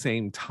about the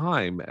same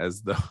time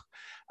as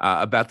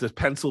about the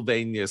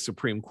Pennsylvania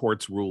Supreme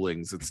Court's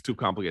rulings. It's too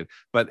complicated,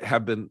 but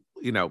have been,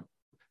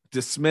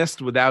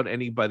 dismissed without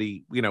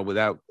anybody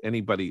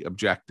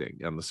objecting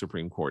on the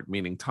Supreme Court,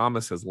 meaning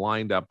Thomas has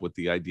lined up with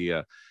the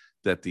idea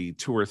that the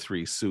 2 or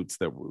 3 suits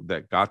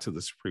that got to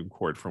the Supreme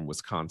Court from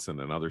Wisconsin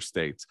and other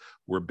states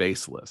were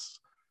baseless.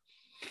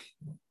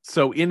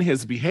 So in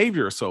his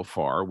behavior so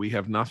far, we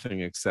have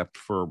nothing except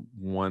for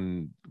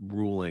one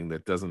ruling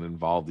that doesn't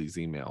involve these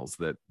emails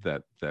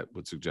that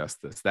would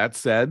suggest this. That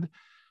said,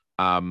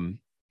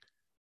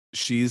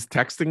 she's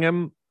texting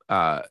him.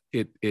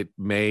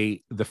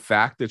 The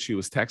fact that she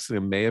was texting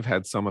him may have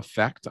had some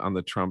effect on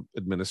the Trump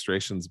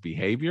administration's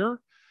behavior,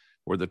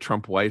 or the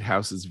Trump White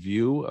House's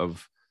view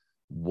of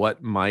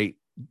what might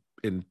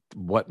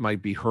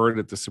be heard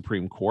at the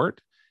Supreme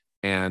Court.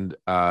 And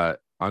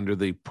under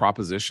the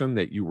proposition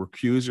that you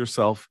recuse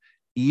yourself,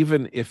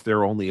 even if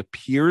there only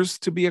appears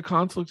to be a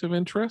conflict of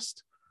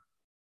interest,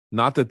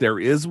 not that there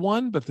is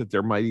one, but that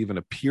there might even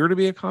appear to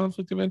be a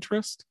conflict of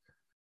interest,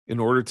 in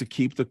order to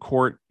keep the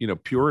court,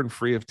 pure and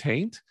free of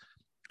taint,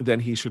 then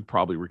he should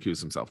probably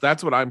recuse himself.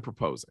 That's what I'm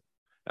proposing.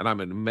 And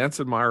I'm an immense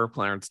admirer of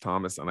Clarence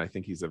Thomas, and I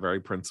think he's a very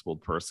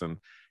principled person.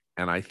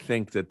 And I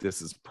think that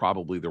this is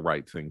probably the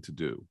right thing to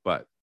do.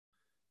 But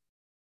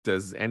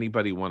does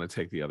anybody want to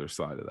take the other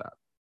side of that?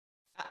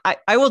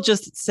 I will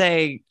just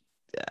say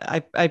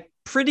I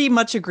pretty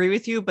much agree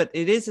with you, but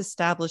it is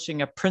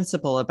establishing a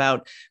principle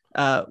about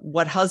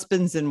what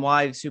husbands and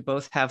wives who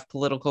both have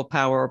political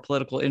power or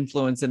political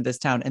influence in this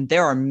town, and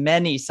there are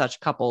many such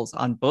couples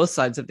on both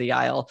sides of the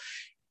aisle.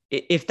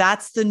 If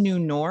that's the new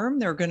norm,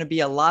 there are going to be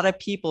a lot of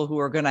people who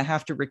are going to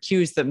have to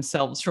recuse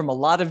themselves from a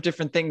lot of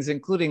different things,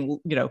 including,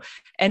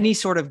 any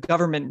sort of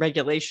government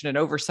regulation and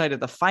oversight of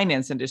the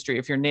finance industry.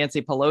 If you're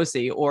Nancy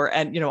Pelosi,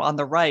 on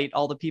the right,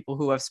 all the people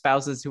who have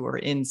spouses who are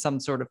in some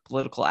sort of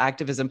political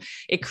activism,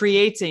 it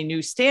creates a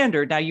new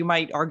standard. Now, you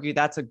might argue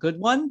that's a good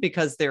one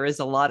because there is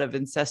a lot of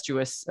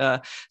incestuous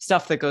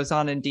stuff that goes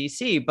on in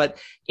DC, but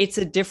it's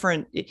a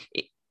different.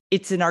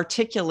 it's an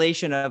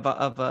articulation of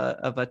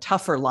a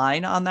tougher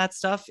line on that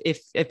stuff.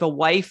 If a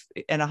wife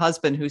and a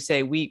husband who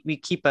say we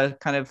keep a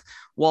kind of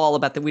wall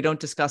about that, we don't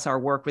discuss our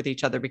work with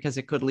each other because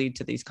it could lead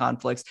to these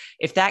conflicts.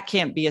 If that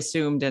can't be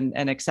assumed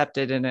and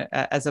accepted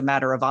as a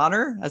matter of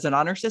honor, as an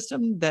honor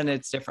system, then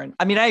it's different.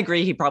 I mean, I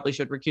agree he probably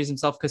should recuse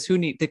himself because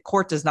the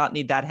court does not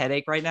need that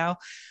headache right now.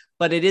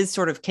 But it is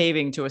sort of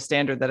caving to a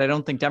standard that I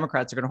don't think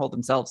Democrats are going to hold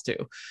themselves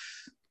to.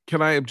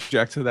 Can I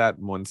object to that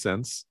in one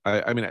sense?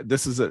 I mean,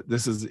 this is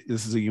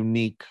a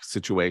unique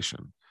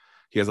situation.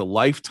 He has a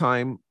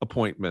lifetime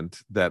appointment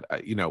that,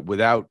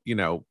 without,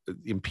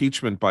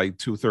 impeachment by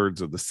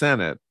 2/3 of the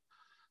Senate,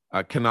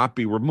 cannot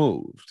be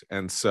removed.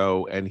 And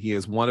he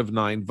is one of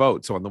 9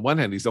 votes. So on the one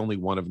hand, he's only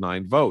one of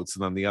 9 votes.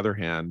 And on the other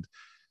hand,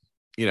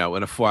 in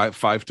a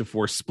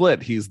 5-4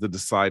 split, he's the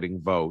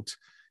deciding vote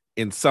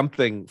in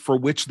something for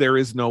which there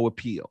is no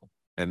appeal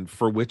and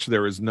for which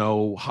there is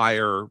no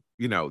higher,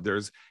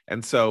 this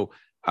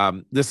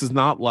is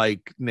not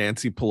like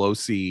Nancy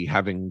Pelosi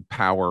having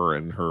power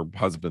and her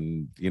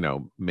husband,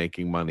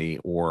 making money,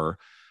 or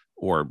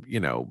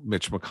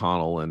Mitch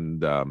McConnell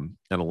and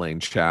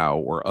Elaine Chao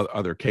or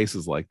other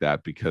cases like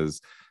that,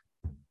 because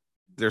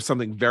there's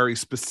something very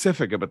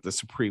specific about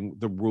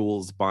the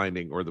rules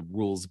binding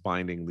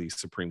the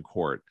Supreme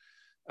Court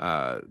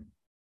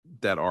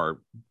that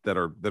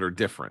are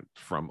different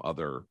from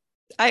other.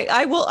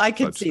 I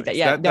can see that.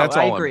 Yeah,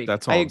 I agree.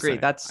 I agree.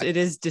 It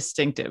is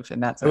distinctive in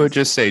that sense. I would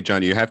just say,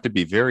 John, you have to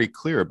be very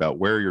clear about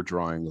where you're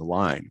drawing the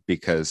line,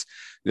 because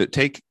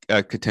take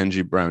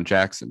Ketanji Brown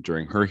Jackson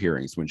during her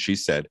hearings when she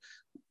said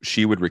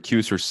she would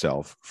recuse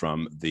herself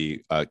from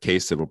the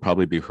case that will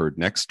probably be heard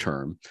next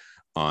term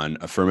on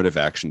affirmative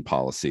action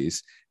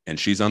policies, and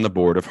she's on the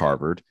board of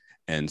Harvard.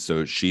 And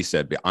so she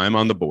said, I'm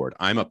on the board.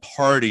 I'm a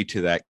party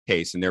to that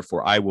case, and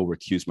therefore I will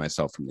recuse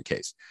myself from the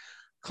case.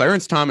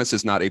 Clarence Thomas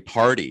is not a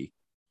party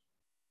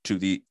to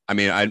the,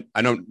 I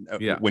don't,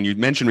 when you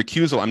mention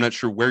recusal, I'm not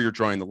sure where you're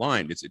drawing the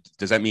line.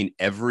 Does that mean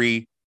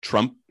every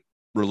Trump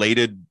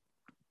related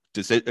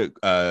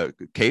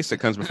case that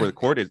comes before the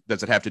court?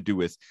 Does it have to do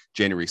with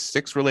January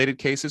 6th related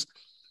cases?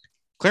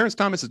 Clarence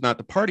Thomas is not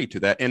the party to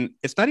that. And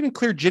it's not even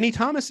clear Ginny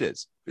Thomas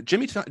is.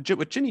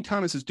 What Ginny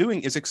Thomas is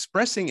doing is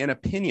expressing an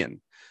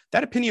opinion.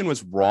 That opinion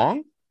was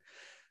wrong.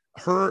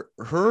 Her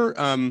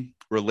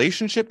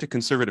relationship to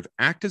conservative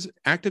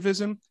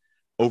activism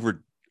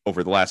over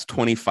the last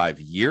 25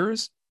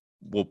 years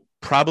will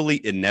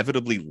probably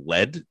inevitably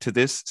led to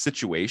this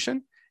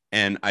situation.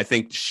 And I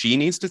think she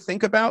needs to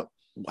think about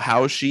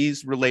how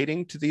she's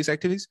relating to these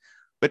activities.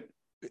 But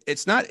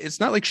it's not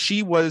like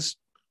she was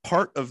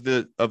part of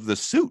the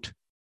suit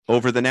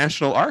over the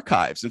National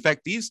Archives. In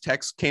fact, these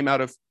texts came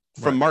out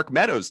from Mark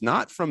Meadows,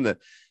 not from the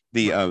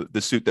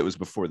suit that was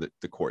before the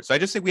court. So I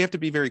just think we have to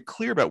be very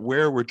clear about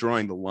where we're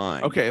drawing the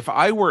line. Okay, if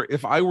I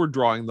were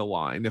drawing the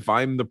line, if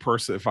I'm the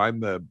person, if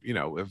I'm the,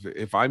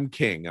 if I'm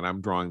king and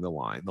I'm drawing the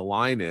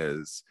line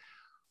is,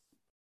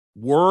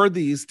 were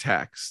these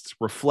texts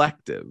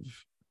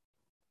reflective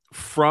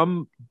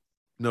from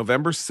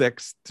November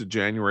 6th to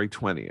January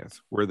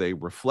 20th? Were they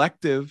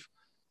reflective?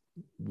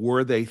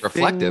 Were they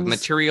reflective,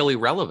 materially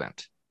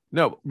relevant?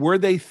 No, were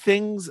they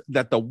things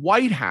that the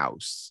White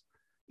House,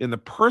 in the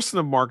person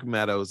of Mark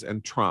Meadows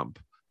and Trump,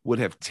 would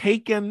have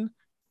taken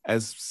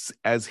as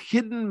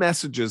hidden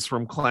messages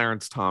from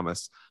Clarence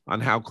Thomas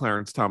on how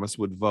Clarence Thomas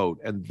would vote,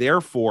 and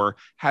therefore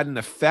had an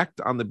effect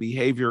on the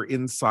behavior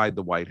inside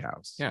the White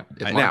House? Yeah,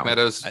 if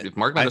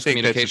Mark Meadows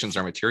communications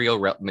are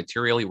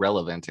materially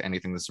relevant to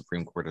anything the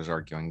Supreme Court is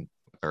arguing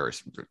or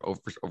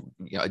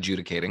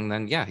adjudicating,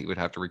 then yeah, he would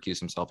have to recuse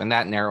himself in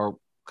that narrow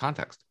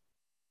context.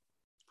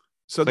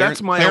 So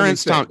that's my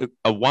Clarence Thomas,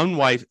 a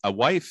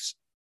wife's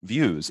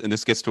views, and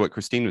this gets to what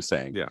Christine was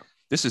saying. Yeah,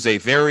 this is a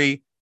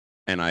very,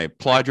 and I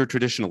applaud your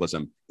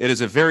traditionalism, it is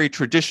a very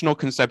traditional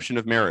conception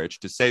of marriage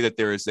to say that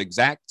there is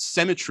exact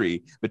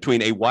symmetry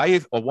between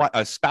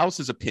a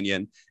spouse's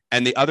opinion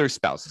and the other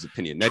spouse's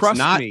opinion.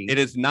 It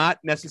is not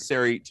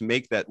necessary to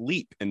make that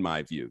leap, in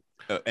my view.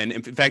 And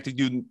in fact,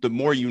 the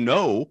more you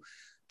know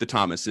the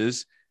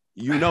Thomases,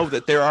 you know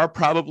that there are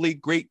probably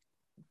great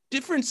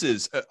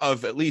differences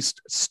of at least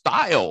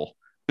style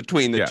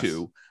between the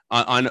two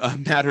on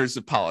matters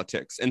of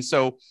politics. And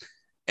so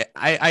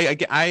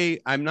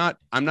I'm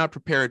not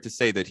prepared to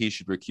say that he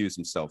should recuse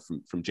himself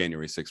from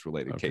January 6th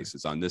related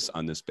cases on this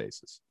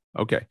basis.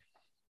 Okay.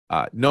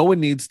 No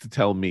one needs to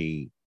tell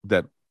me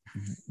that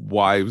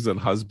wives and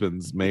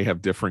husbands may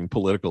have differing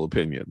political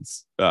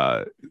opinions.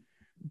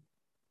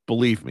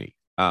 Believe me.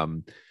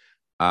 I'm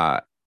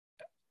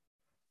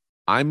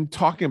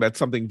talking about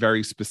something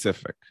very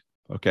specific.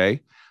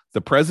 Okay.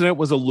 The president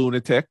was a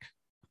lunatic.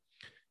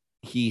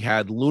 He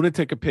had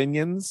lunatic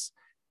opinions,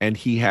 and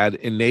he had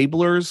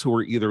enablers who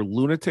were either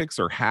lunatics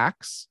or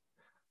hacks.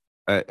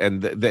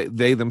 And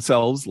they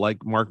themselves,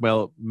 like Mark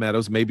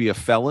Meadows, may be a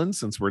felon,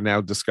 since we're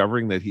now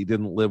discovering that he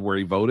didn't live where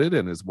he voted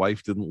and his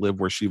wife didn't live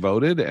where she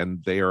voted,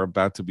 and they are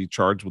about to be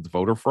charged with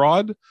voter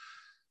fraud.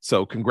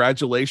 So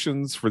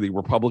congratulations for the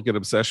Republican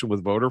obsession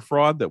with voter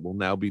fraud that will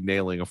now be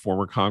nailing a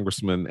former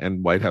congressman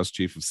and White House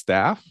chief of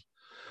staff.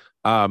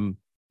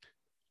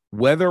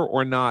 Whether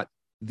or not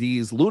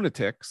these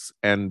lunatics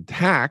and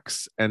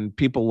hacks and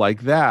people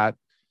like that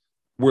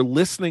were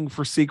listening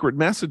for secret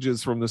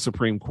messages from the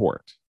Supreme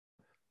Court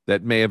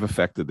that may have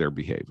affected their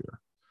behavior.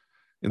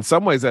 In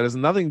some ways, that has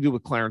nothing to do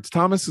with Clarence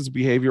Thomas's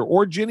behavior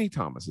or Ginny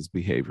Thomas's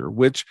behavior,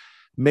 which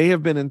may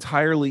have been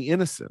entirely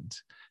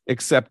innocent,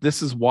 except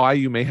this is why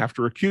you may have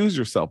to recuse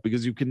yourself,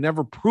 because you can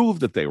never prove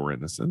that they were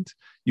innocent.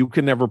 You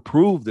can never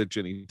prove that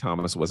Ginny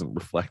Thomas wasn't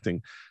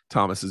reflecting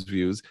Thomas's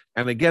views.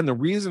 And again, the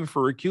reason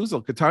for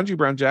recusal, Ketanji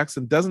Brown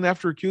Jackson doesn't have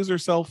to recuse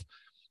herself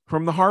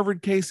from the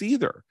Harvard case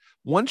either.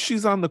 Once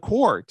she's on the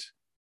court,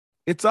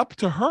 it's up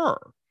to her.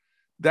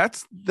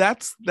 That's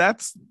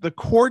the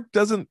court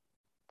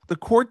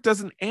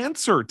doesn't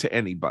answer to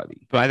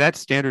anybody. By that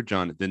standard,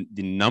 John, the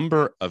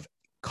number of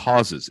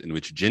causes in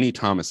which Ginny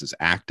Thomas is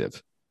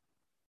active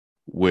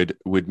would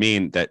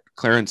mean that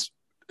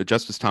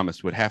Justice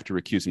Thomas would have to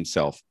recuse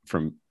himself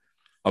from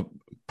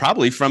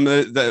probably from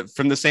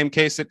the same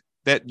case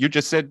that you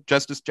just said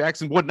Justice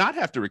Jackson would not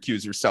have to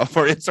recuse herself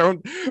for its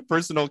own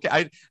personal.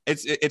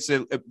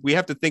 We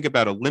have to think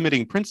about a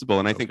limiting principle,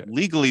 and I think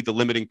legally the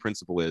limiting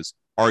principle is: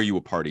 are you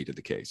a party to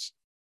the case?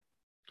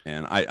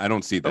 And I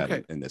don't see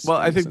that in this. Well,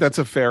 I think that's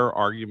a fair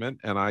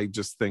argument, and I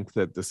just think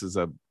that this is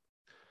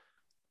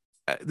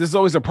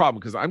always a problem,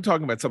 because I'm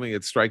talking about something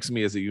that strikes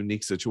me as a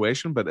unique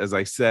situation. But as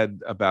I said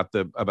about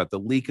the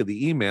leak of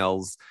the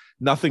emails,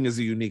 nothing is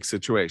a unique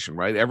situation,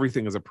 right?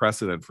 Everything is a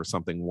precedent for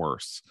something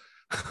worse,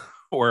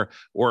 or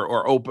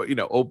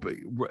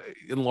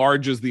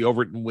enlarges the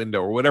Overton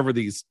window, or whatever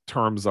these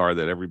terms are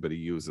that everybody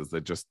uses,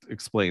 that just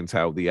explains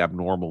how the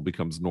abnormal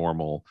becomes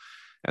normal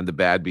and the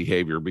bad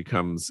behavior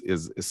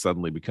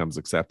suddenly becomes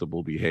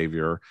acceptable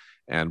behavior,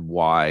 and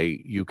why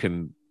you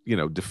can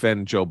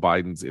defend Joe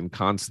Biden's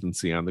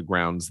inconstancy on the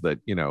grounds that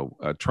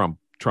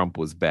Trump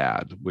was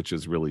bad, which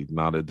is really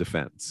not a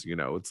defense.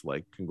 It's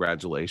like,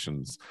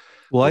 congratulations.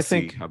 Well, I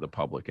think how the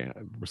public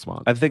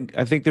responds. I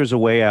think there's a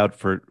way out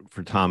for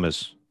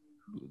Thomas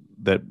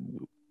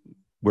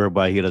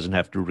whereby he doesn't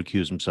have to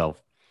recuse himself.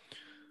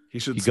 He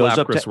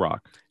slap Chris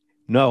Rock.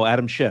 No,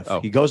 Adam Schiff.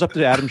 He goes up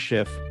to Adam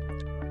Schiff,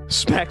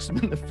 smacks him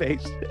in the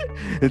face,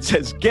 and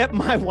says, "Get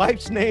my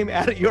wife's name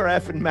out of your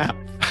effing mouth."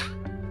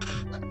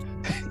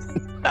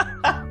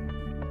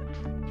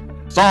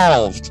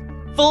 Solved.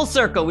 Full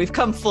circle. We've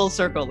come full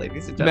circle,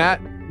 ladies and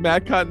gentlemen.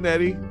 Matt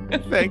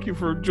Continetti, thank you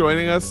for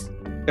joining us.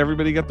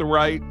 Everybody get the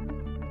right.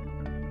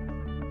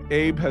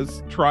 Abe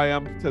has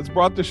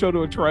brought the show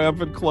to a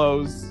triumphant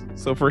close.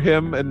 So for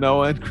him and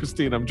Noah and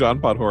Christine, I'm John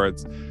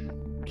Podhoretz.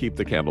 Keep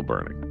the candle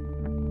burning.